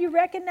 can you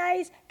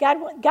recognize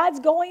God's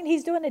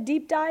he's doing a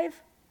deep dive?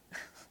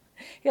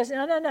 He goes,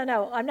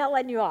 no, I'm not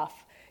letting you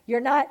off.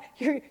 You're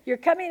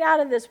coming out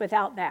of this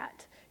without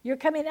that. You're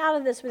coming out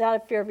of this without a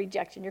fear of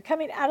rejection. You're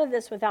coming out of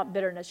this without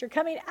bitterness. You're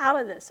coming out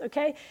of this,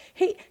 okay?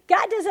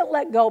 God doesn't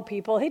let go,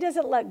 people. He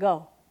doesn't let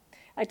go.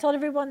 I told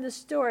everyone this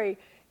story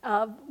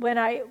when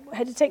I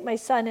had to take my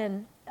son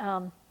in.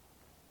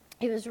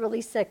 He was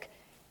really sick.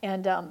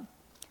 And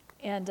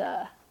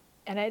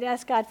I'd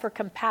asked God for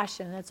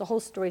compassion. That's a whole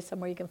story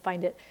somewhere, you can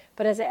find it.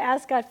 But as I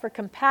asked God for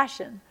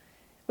compassion,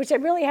 which I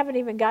really haven't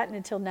even gotten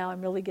until now,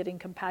 I'm really getting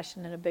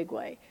compassion in a big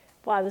way.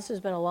 Wow, this has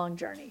been a long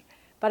journey.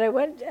 But I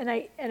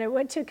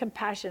went to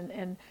compassion,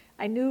 and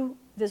I knew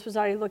this was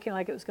already looking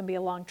like it was going to be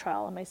a long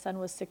trial, and my son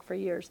was sick for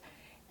years.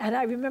 And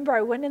I remember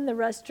I went in the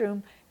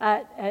restroom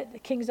at the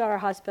King's Daughter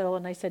Hospital,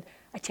 and I said,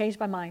 I changed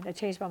my mind.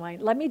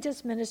 Let me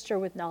just minister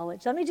with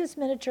knowledge. Let me just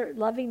minister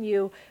loving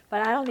you,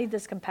 but I don't need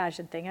this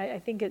compassion thing. I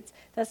think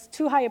that's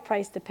too high a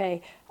price to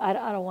pay. I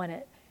don't want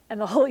it.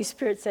 And the Holy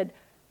Spirit said,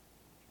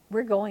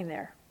 we're going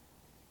there.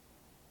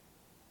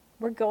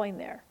 We're going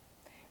there.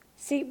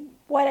 See,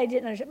 what I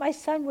didn't understand, my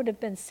son would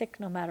have been sick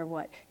no matter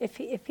what. If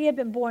he had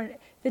been born,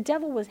 the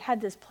devil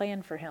had this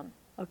plan for him,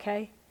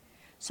 okay?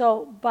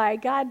 So by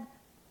God,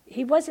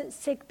 he wasn't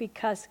sick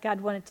because God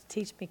wanted to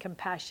teach me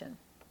compassion.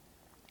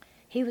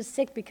 He was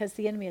sick because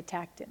the enemy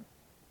attacked him.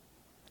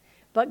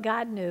 But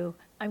God knew,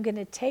 I'm going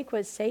to take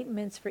what Satan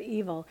meant for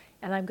evil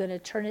and I'm going to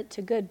turn it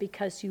to good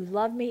because you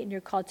love me and you're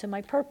called to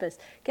my purpose.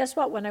 Guess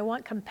what? When I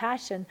want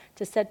compassion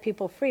to set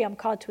people free, I'm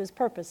called to his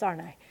purpose,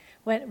 aren't I?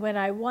 When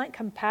I want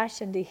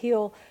compassion to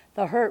heal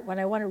the hurt, when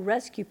I want to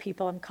rescue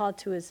people, I'm called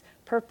to his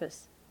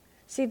purpose.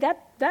 See,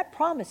 that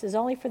promise is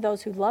only for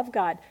those who love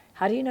God.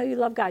 How do you know you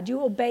love God?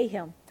 You obey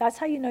him. That's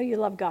how you know you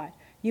love God.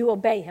 You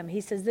obey him. He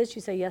says this,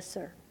 you say, yes,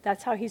 sir.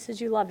 That's how he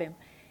says you love him.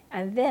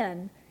 And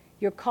then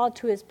you're called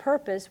to his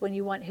purpose when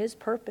you want his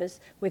purpose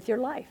with your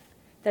life.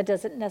 That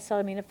doesn't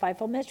necessarily mean a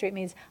fivefold ministry. It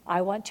means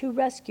I want to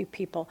rescue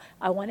people.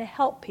 I want to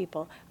help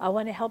people. I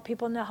want to help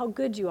people know how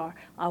good you are.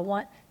 I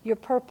want your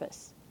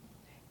purpose.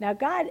 Now,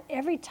 God,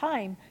 every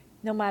time,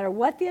 no matter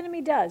what the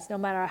enemy does, no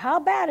matter how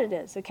bad it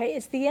is, okay,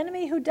 it's the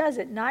enemy who does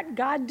it, not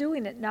God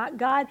doing it, not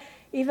God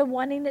even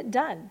wanting it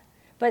done.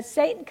 But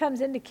Satan comes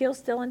in to kill,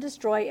 steal, and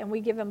destroy, and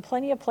we give him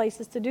plenty of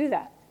places to do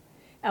that.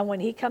 And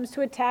when he comes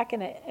to attack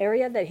in an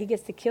area that he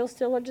gets to kill,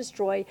 steal, or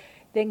destroy,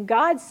 then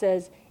God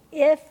says,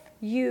 if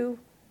you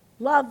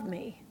love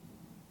me,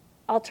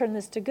 I'll turn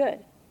this to good,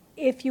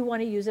 if you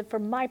want to use it for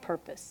my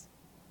purpose.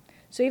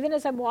 So even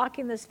as I'm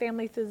walking this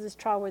family through this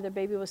trial where their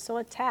baby was so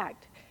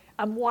attacked,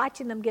 I'm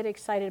watching them get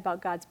excited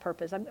about God's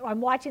purpose. I'm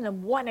watching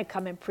them want to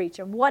come and preach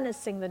and want to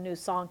sing the new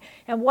song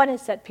and want to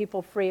set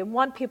people free and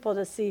want people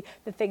to see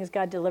the things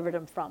God delivered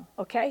them from,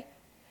 okay?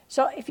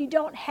 So if you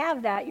don't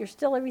have that, you're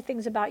still,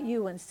 everything's about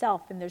you and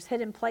self, and there's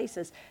hidden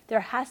places.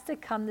 There has to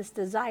come this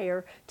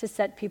desire to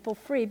set people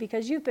free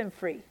because you've been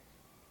free.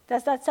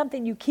 That's not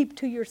something you keep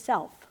to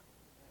yourself.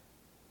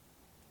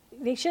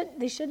 They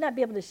should not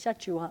be able to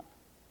shut you up.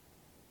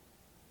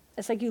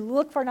 It's like you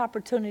look for an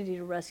opportunity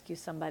to rescue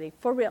somebody,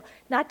 for real.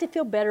 Not to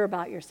feel better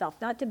about yourself,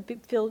 not to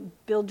build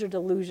your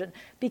delusion.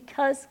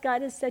 Because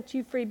God has set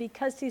you free,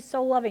 because he's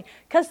so loving,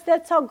 because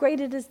that's how great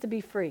it is to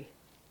be free.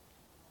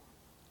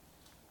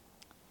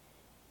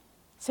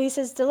 So he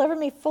says, deliver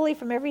me fully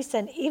from every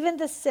sin, even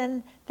the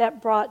sin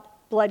that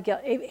brought blood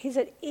guilt. He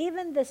said,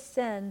 even the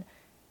sin,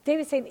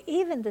 David's saying,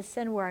 even the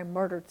sin where I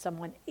murdered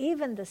someone,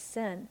 even the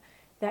sin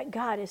that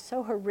God is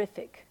so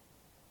horrific.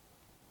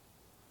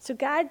 So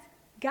God's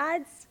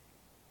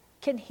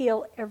can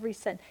heal every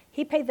sin.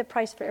 He paid the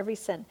price for every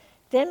sin.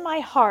 Then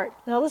my heart,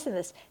 now listen to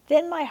this,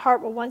 then my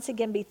heart will once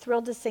again be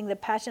thrilled to sing the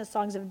passionate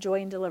songs of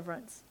joy and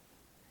deliverance.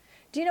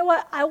 Do you know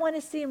what I want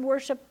to see in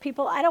worship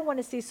people? I don't want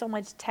to see so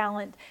much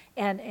talent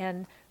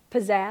and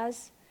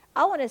pizzazz.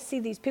 I want to see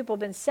these people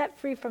have been set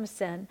free from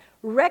sin,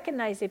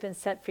 recognize they've been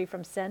set free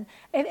from sin.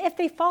 If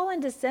they fall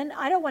into sin,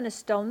 I don't want to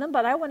stone them,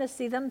 but I want to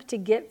see them to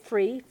get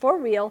free, for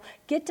real,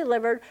 get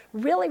delivered,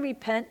 really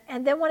repent,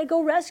 and then want to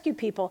go rescue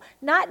people,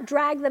 not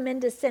drag them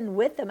into sin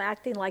with them,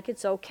 acting like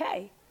it's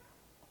okay.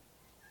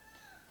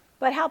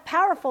 But how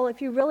powerful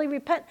if you really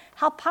repent.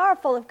 How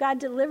powerful if God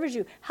delivers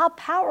you. How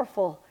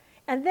powerful.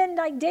 And then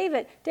like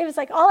David's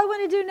like, all I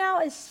want to do now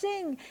is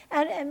sing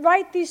and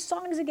write these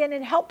songs again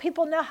and help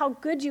people know how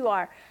good you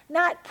are.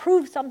 Not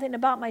prove something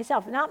about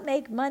myself, not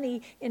make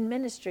money in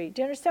ministry.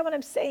 Do you understand what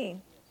I'm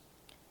saying?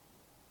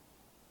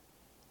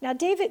 Now,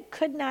 David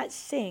could not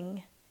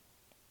sing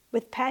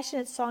with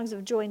passionate songs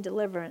of joy and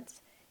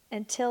deliverance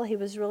until he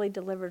was really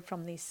delivered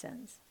from these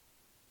sins.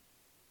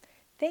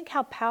 Think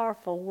how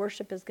powerful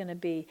worship is going to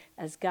be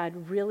as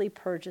God really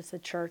purges the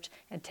church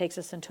and takes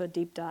us into a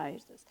deep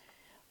dive.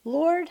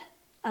 Lord,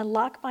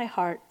 unlock my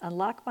heart,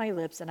 unlock my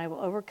lips, and I will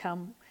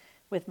overcome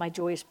with my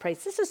joyous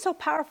praise. This is so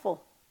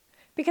powerful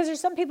because there's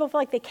some people who feel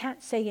like they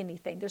can't say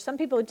anything. There's some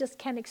people who just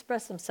can't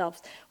express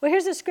themselves. Well,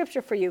 here's a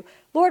scripture for you.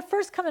 Lord,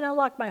 first come and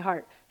unlock my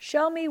heart.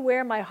 Show me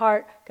where my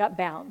heart got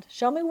bound.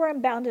 Show me where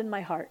I'm bound in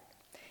my heart.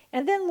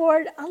 And then,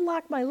 Lord,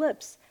 unlock my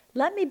lips.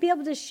 Let me be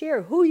able to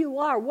share who you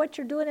are, what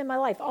you're doing in my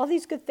life, all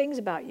these good things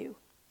about you.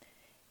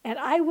 And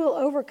I will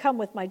overcome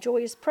with my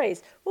joyous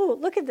praise. Ooh,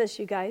 look at this,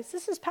 you guys.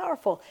 This is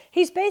powerful.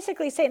 He's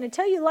basically saying,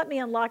 until you let me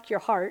unlock your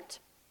heart,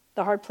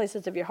 the hard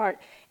places of your heart,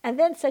 and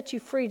then set you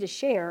free to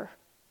share,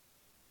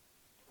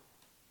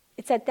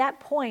 it's at that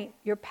point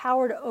your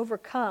power to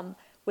overcome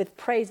with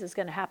praise is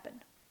going to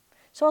happen.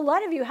 So a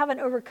lot of you haven't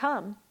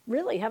overcome,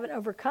 really haven't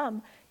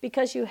overcome,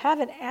 because you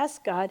haven't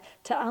asked God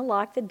to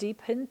unlock the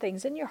deep hidden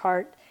things in your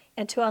heart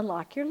and to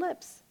unlock your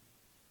lips.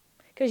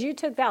 Because you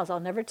took vows, I'll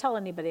never tell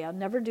anybody, I'll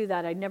never do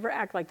that, I'd never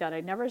act like that,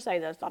 I'd never say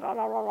this,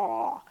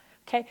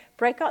 okay?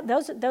 Break out,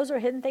 those are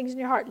hidden things in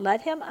your heart.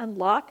 Let him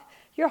unlock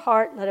your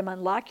heart, let him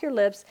unlock your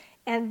lips,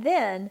 and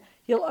then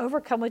you'll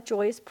overcome with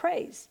joyous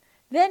praise.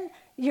 Then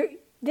you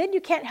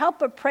can't help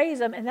but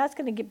praise him, and that's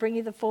going to bring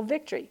you the full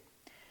victory.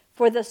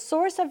 For the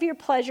source of your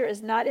pleasure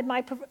is not in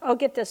my...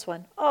 get this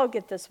one.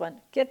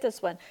 Get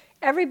this one.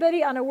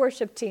 Everybody on a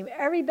worship team,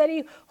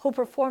 everybody who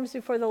performs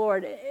before the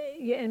Lord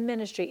in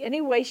ministry, any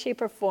way,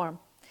 shape, or form,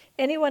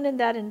 anyone in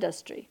that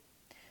industry.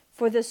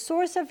 For the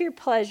source of your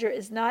pleasure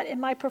is not in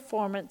my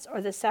performance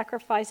or the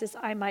sacrifices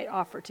I might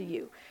offer to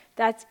you.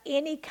 That's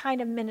any kind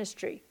of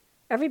ministry.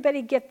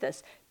 Everybody get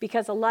this,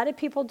 because a lot of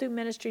people do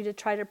ministry to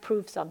try to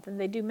prove something.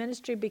 They do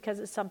ministry because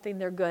it's something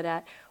they're good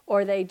at,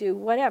 or they do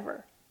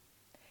whatever.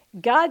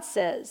 God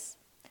says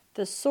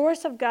the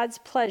source of God's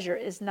pleasure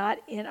is not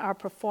in our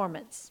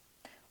performance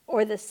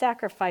or the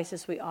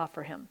sacrifices we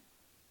offer him.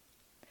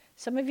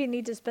 Some of you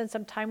need to spend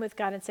some time with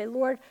God and say,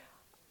 Lord,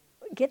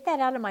 get that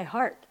out of my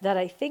heart, that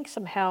I think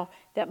somehow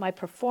that my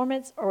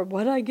performance or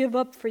what I give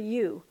up for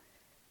you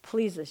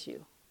pleases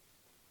you.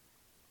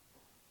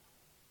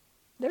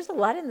 There's a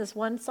lot in this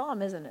one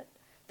psalm, isn't it?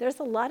 There's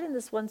a lot in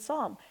this one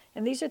psalm.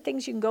 And these are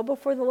things you can go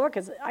before the Lord,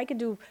 because I could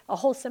do a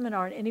whole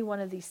seminar on any one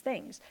of these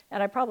things.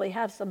 And I probably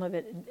have some of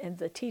it in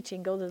the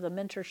teaching. Go to the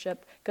mentorship.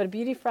 Go to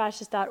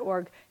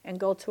beautyforashes.org and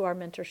go to our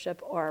mentorship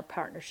or our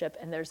partnership.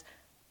 And there's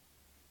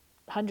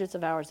hundreds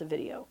of hours of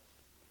video.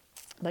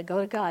 But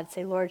go to God.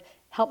 Say, Lord,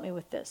 help me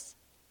with this.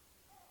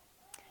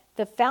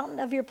 The fountain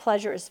of your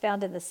pleasure is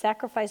found in the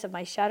sacrifice of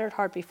my shattered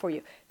heart before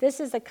you.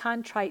 This is a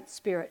contrite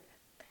spirit.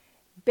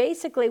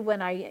 Basically,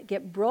 when I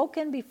get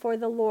broken before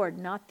the Lord,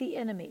 not the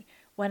enemy,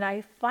 when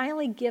I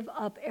finally give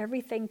up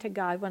everything to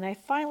God, when I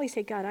finally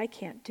say, God, I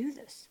can't do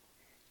this.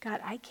 God,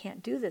 I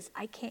can't do this.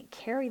 I can't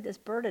carry this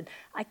burden.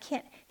 I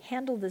can't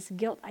handle this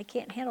guilt. I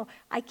can't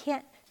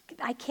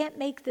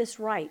make this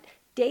right.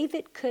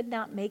 David could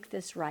not make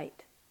this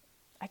right.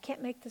 I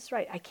can't make this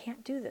right. I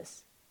can't do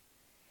this.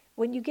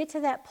 When you get to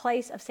that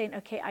place of saying,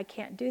 okay, I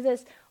can't do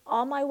this,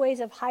 all my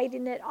ways of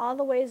hiding it, all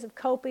the ways of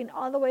coping,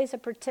 all the ways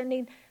of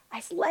pretending,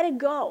 I let it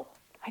go.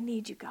 I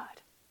need you,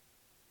 God.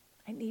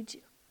 I need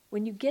you.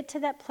 When you get to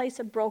that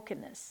place of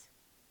brokenness,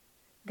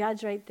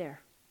 God's right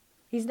there.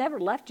 He's never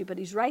left you, but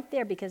he's right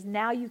there, because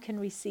now you can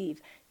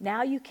receive.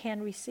 Now you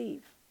can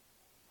receive.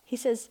 He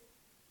says,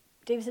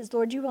 David says,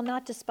 Lord, you will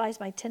not despise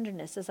my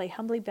tenderness as I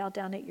humbly bow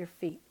down at your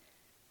feet.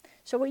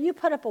 So when you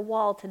put up a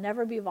wall to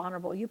never be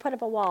vulnerable, you put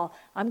up a wall,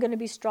 I'm going to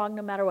be strong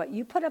no matter what.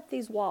 You put up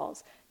these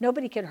walls,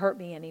 nobody can hurt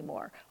me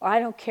anymore, or I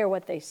don't care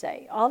what they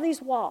say. All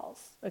these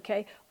walls,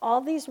 okay? All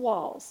these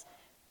walls.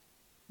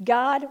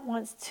 God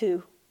wants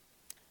to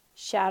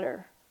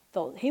shatter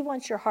those. He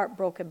wants your heart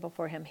broken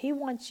before him. He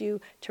wants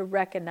you to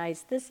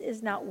recognize this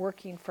is not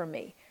working for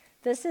me.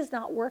 This is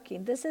not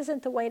working. This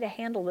isn't the way to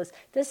handle this.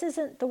 This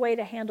isn't the way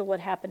to handle what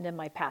happened in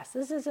my past.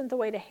 This isn't the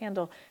way to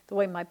handle the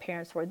way my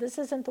parents were. This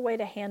isn't the way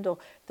to handle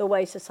the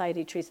way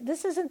society treats it.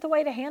 This isn't the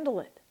way to handle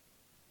it.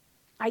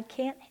 I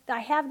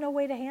have no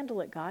way to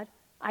handle it, God.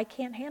 I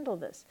can't handle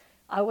this.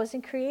 I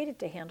wasn't created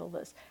to handle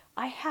this.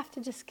 I have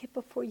to just get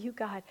before you,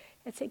 God,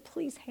 and say,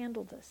 please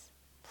handle this.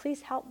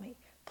 Please help me.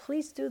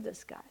 Please do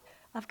this, God.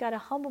 I've got to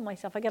humble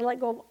myself. I've got to let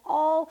go of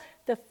all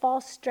the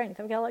false strength.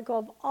 I've got to let go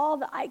of all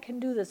the I can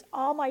do this,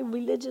 all my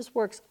religious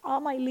works, all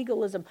my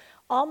legalism,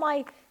 all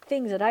my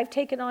things that I've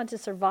taken on to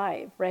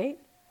survive, right?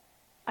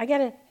 I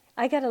got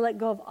to let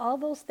go of all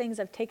those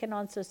things I've taken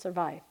on to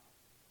survive,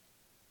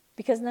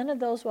 because none of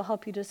those will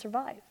help you to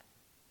survive.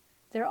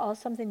 They're all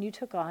something you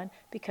took on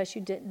because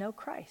you didn't know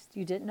Christ.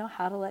 You didn't know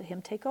how to let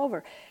him take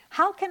over.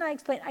 How can I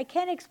explain? I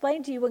can't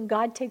explain to you when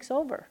God takes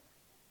over.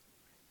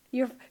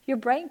 Your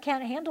brain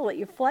can't handle it.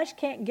 Your flesh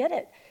can't get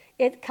it.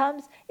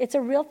 It's a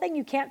real thing.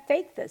 You can't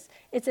fake this.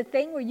 It's a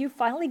thing where you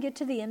finally get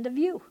to the end of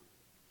you.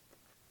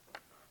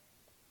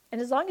 And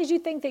as long as you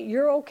think that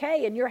you're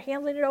okay and you're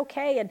handling it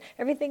okay and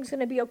everything's going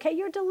to be okay,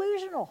 you're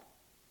delusional.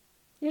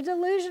 You're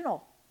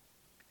delusional.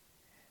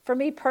 For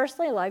me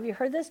personally, a lot of you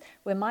heard this,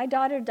 when my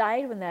daughter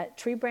died, when that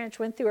tree branch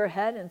went through her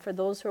head, and for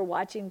those who are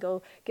watching,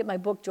 go get my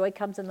book, Joy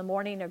Comes in the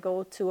Morning, or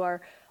go to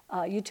our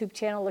YouTube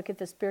channel, look at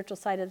the spiritual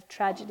side of the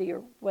tragedy,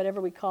 or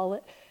whatever we call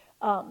it.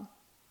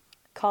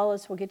 Call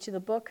us, we'll get you the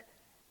book.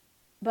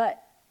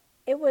 But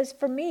it was,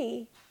 for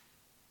me,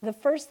 the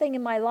first thing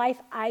in my life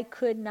I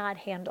could not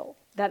handle.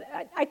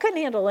 That I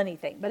couldn't handle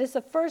anything, but it's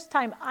the first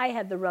time I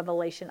had the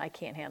revelation, I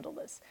can't handle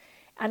this.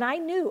 And I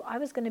knew I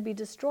was going to be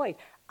destroyed.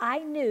 I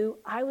knew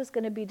I was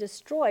going to be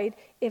destroyed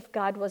if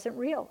God wasn't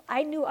real.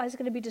 I knew I was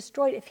going to be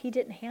destroyed if he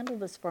didn't handle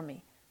this for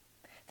me.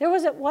 There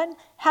wasn't one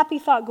happy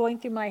thought going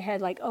through my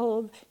head like,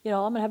 oh, I'm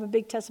going to have a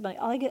big testimony.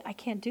 I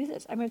can't do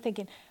this. I remember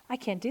thinking, I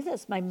can't do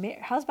this.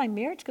 How's my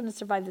marriage going to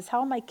survive this?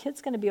 How are my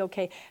kids going to be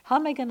okay? How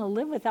am I going to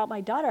live without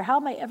my daughter? How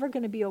am I ever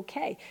going to be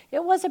okay?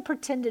 It wasn't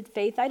pretended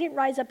faith. I didn't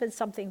rise up as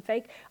something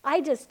fake.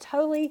 I just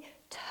totally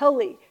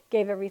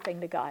gave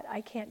everything to God.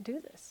 I can't do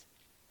this.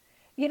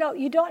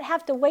 You don't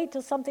have to wait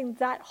till something's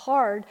that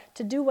hard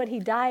to do what he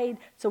died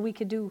so we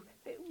could do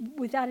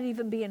without it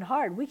even being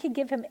hard. We can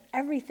give him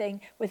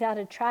everything without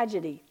a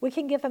tragedy. We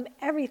can give him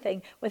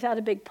everything without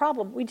a big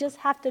problem. We just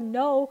have to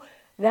know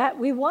that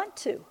we want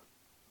to.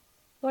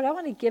 Lord, I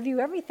want to give you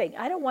everything.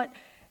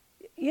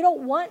 You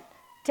don't want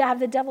to have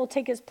the devil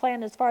take his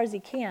plan as far as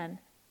he can,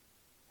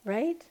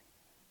 right?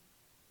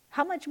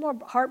 How much more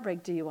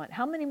heartbreak do you want?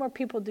 How many more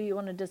people do you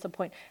want to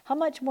disappoint? How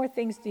much more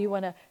things do you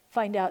want to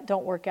find out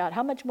don't work out?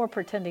 How much more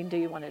pretending do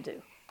you want to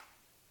do?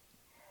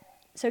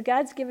 So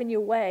God's given you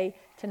a way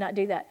to not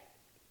do that.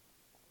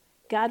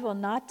 God will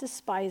not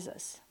despise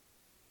us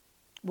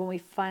when we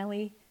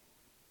finally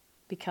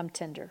become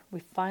tender. We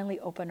finally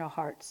open our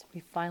hearts. We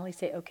finally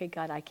say, okay,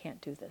 God, I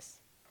can't do this.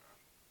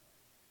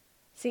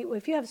 See,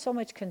 if you have so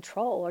much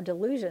control or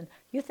delusion,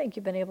 you think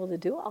you've been able to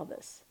do all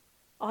this.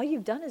 All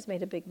you've done is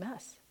made a big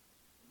mess.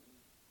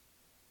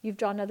 You've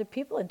drawn other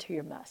people into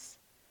your mess.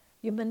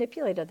 You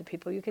manipulate other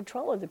people. You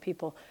control other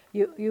people.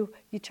 You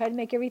try to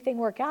make everything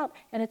work out,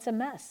 and it's a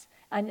mess.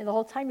 And the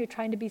whole time you're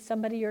trying to be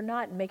somebody you're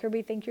not and make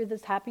everybody think you're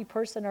this happy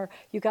person or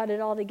you got it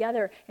all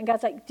together. And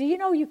God's like, do you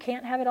know you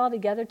can't have it all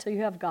together till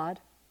you have God?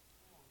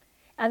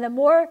 And the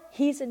more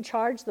he's in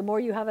charge, the more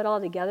you have it all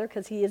together,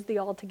 because he is the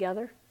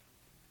altogether.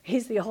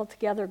 He's the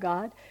altogether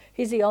God.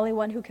 He's the only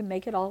one who can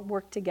make it all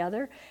work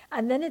together.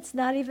 And then it's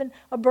not even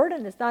a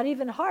burden. It's not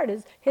even hard.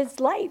 It's his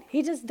light.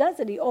 He just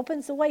does it. He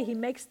opens the way. He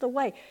makes the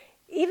way.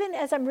 Even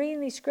as I'm reading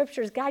these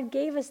scriptures, God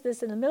gave us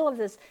this in the middle of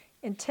this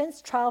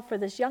intense trial for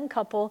this young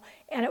couple,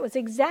 and it was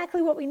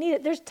exactly what we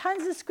needed. There's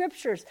tons of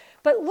scriptures,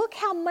 but look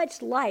how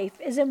much life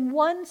is in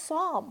one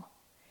psalm.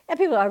 And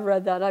people, I've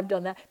read that, I've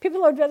done that.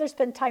 People would rather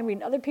spend time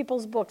reading other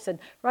people's books and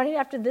running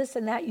after this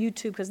and that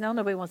YouTube, because now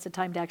nobody wants the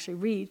time to actually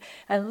read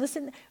and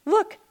listen.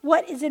 Look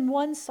what is in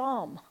one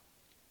psalm.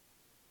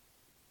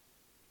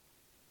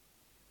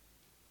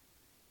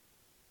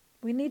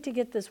 We need to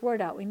get this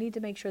word out. We need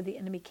to make sure the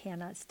enemy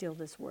cannot steal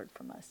this word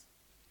from us.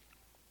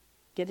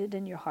 Get it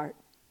in your heart.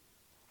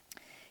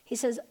 He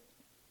says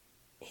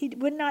he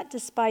would not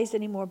despise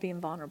anymore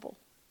being vulnerable.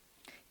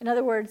 In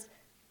other words,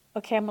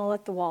 okay, I'm going to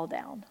let the wall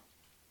down.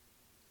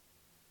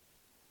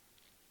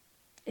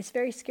 It's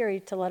very scary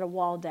to let a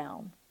wall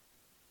down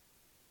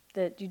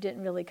that you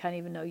didn't really kind of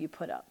even know you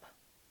put up.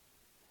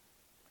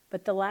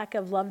 But the lack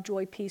of love,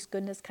 joy, peace,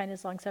 goodness,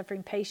 kindness,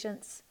 long-suffering,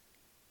 patience,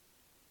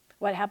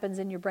 what happens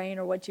in your brain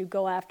or what you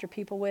go after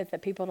people with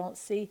that people don't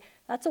see,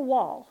 that's a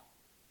wall.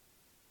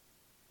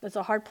 That's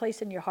a hard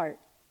place in your heart.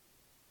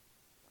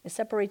 It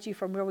separates you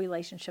from real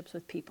relationships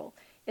with people.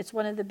 It's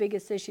one of the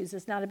biggest issues.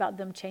 It's not about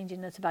them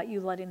changing. It's about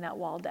you letting that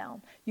wall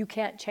down. You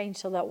can't change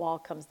till that wall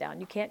comes down.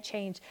 You can't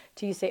change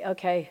till you say,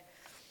 okay,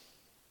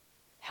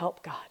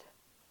 help God.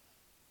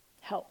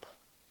 Help.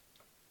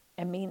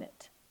 And mean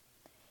it.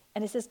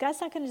 And it says,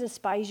 God's not going to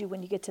despise you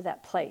when you get to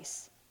that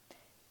place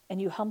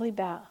and you humbly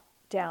bow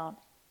down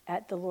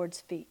at the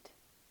Lord's feet.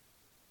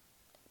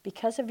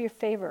 Because of your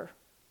favor,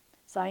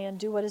 Zion,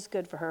 do what is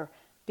good for her.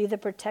 Be the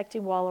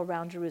protecting wall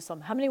around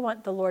Jerusalem. How many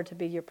want the Lord to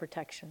be your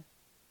protection?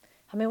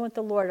 How many want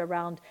the Lord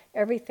around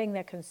everything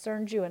that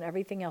concerns you and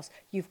everything else?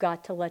 You've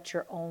got to let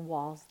your own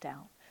walls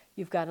down.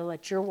 You've got to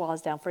let your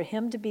walls down. For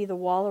him to be the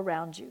wall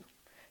around you,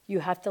 you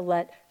have to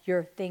let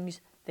your things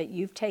that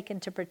you've taken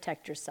to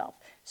protect yourself.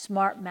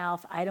 Smart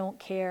mouth, I don't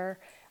care.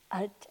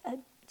 A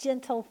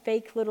gentle,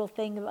 fake little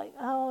thing like,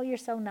 oh, you're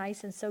so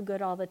nice and so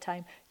good all the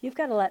time. You've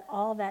got to let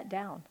all that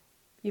down.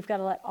 You've got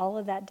to let all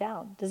of that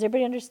down. Does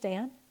everybody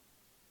understand?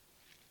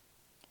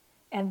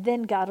 And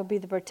then God will be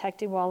the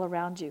protecting wall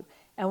around you.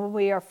 And when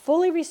we are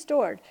fully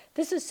restored,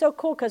 this is so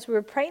cool because we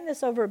were praying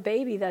this over a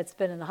baby that's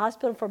been in the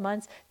hospital for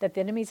months, that the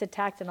enemy's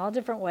attacked in all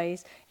different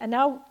ways. And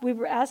now we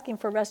were asking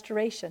for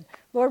restoration.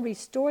 Lord,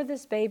 restore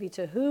this baby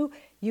to who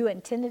you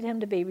intended him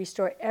to be.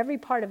 Restore every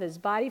part of his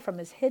body from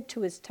his head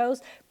to his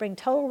toes. Bring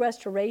total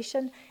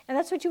restoration. And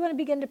that's what you want to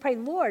begin to pray.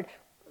 Lord,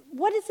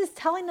 what is this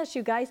telling us,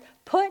 you guys?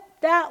 Put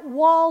that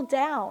wall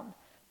down.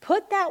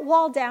 Put that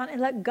wall down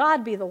and let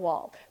God be the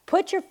wall.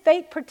 Put your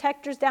fake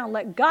protectors down.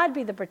 Let God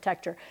be the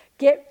protector.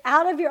 Get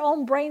out of your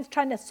own brains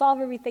trying to solve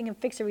everything and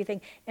fix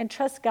everything and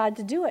trust God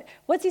to do it.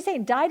 What's he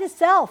saying? Die to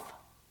self.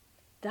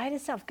 Die to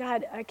self.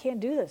 God, I can't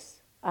do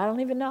this. I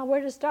don't even know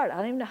where to start. I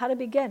don't even know how to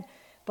begin.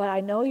 But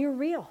I know you're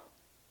real.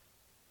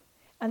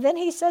 And then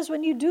he says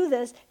when you do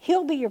this,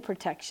 he'll be your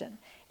protection.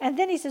 And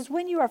then he says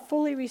when you are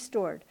fully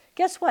restored.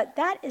 Guess what?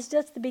 That is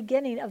just the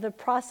beginning of the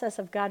process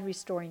of God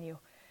restoring you.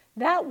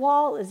 That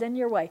wall is in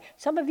your way.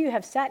 Some of you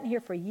have sat in here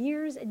for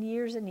years and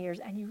years and years,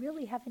 and you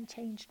really haven't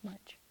changed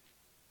much.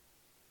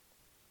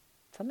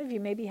 Some of you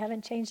maybe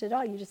haven't changed at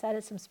all. You just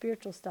added some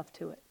spiritual stuff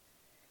to it.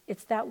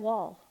 It's that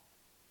wall.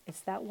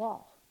 It's that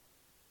wall.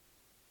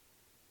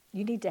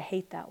 You need to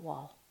hate that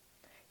wall.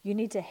 You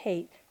need to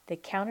hate the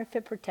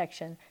counterfeit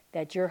protection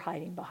that you're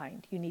hiding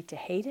behind. You need to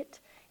hate it,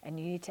 and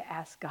you need to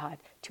ask God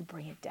to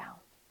bring it down.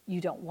 You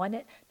don't want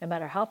it. No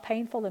matter how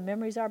painful the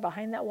memories are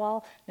behind that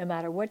wall, no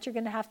matter what you're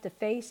going to have to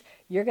face,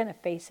 you're going to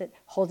face it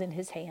holding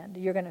his hand.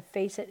 You're going to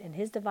face it in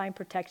his divine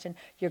protection.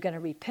 You're going to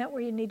repent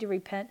where you need to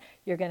repent.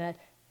 You're going to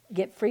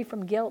get free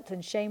from guilt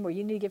and shame where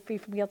you need to get free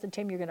from guilt and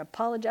shame. You're going to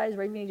apologize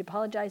where you need to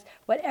apologize.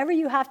 Whatever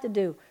you have to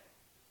do,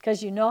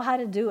 because you know how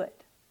to do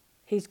it,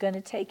 he's going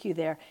to take you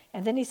there.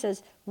 And then he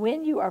says,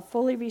 when you are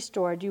fully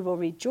restored, you will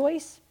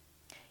rejoice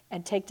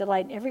and take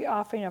delight in every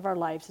offering of our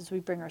lives as we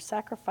bring our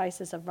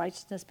sacrifices of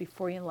righteousness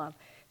before you in love.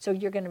 So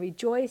you're going to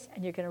rejoice,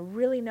 and you're going to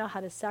really know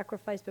how to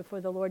sacrifice before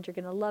the Lord. You're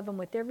going to love him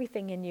with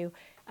everything in you,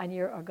 and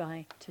you are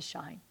going to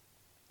shine.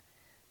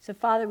 So,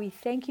 Father, we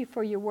thank you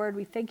for your word.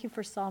 We thank you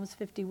for Psalms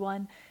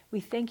 51.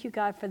 We thank you,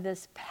 God, for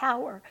this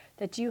power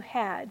that you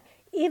had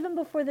even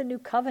before the new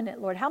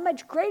covenant, Lord. How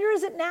much greater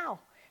is it now?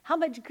 How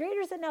much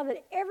greater is it now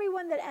that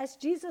everyone that asks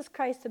Jesus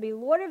Christ to be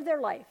Lord of their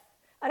life,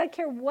 I don't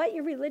care what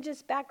your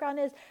religious background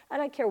is. I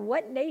don't care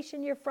what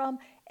nation you're from.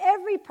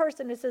 Every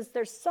person who says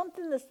there's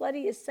something this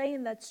lady is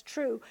saying that's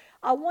true,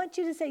 I want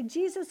you to say,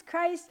 Jesus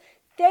Christ,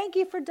 thank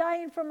you for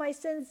dying for my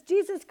sins.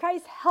 Jesus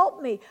Christ,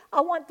 help me. I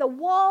want the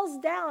walls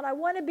down. I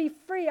want to be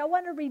free. I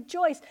want to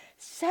rejoice.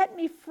 Set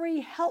me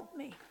free. Help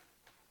me.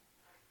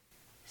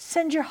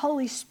 Send your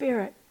Holy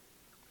Spirit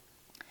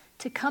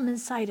to come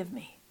inside of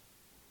me.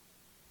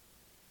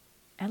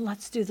 And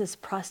let's do this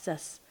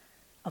process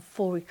of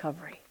full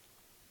recovery.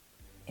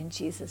 In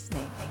Jesus'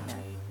 name,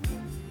 amen.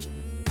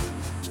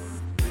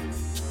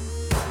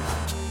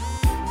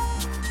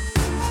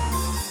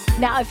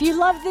 Now, if you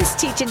love this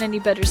teaching, and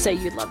you better say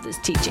you love this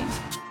teaching,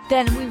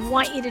 then we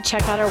want you to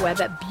check out our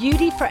web at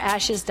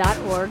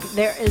beautyforashes.org.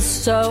 There is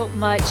so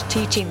much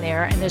teaching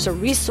there, and there's a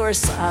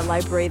resource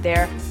library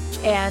there.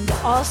 And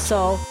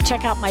also,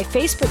 check out my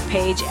Facebook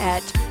page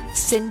at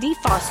Cindy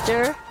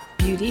Foster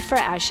Beauty for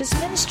Ashes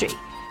Ministry.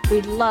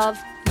 We'd love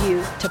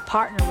you to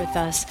partner with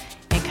us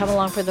and come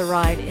along for the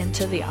ride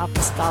into the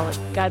apostolic.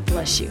 God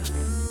bless you.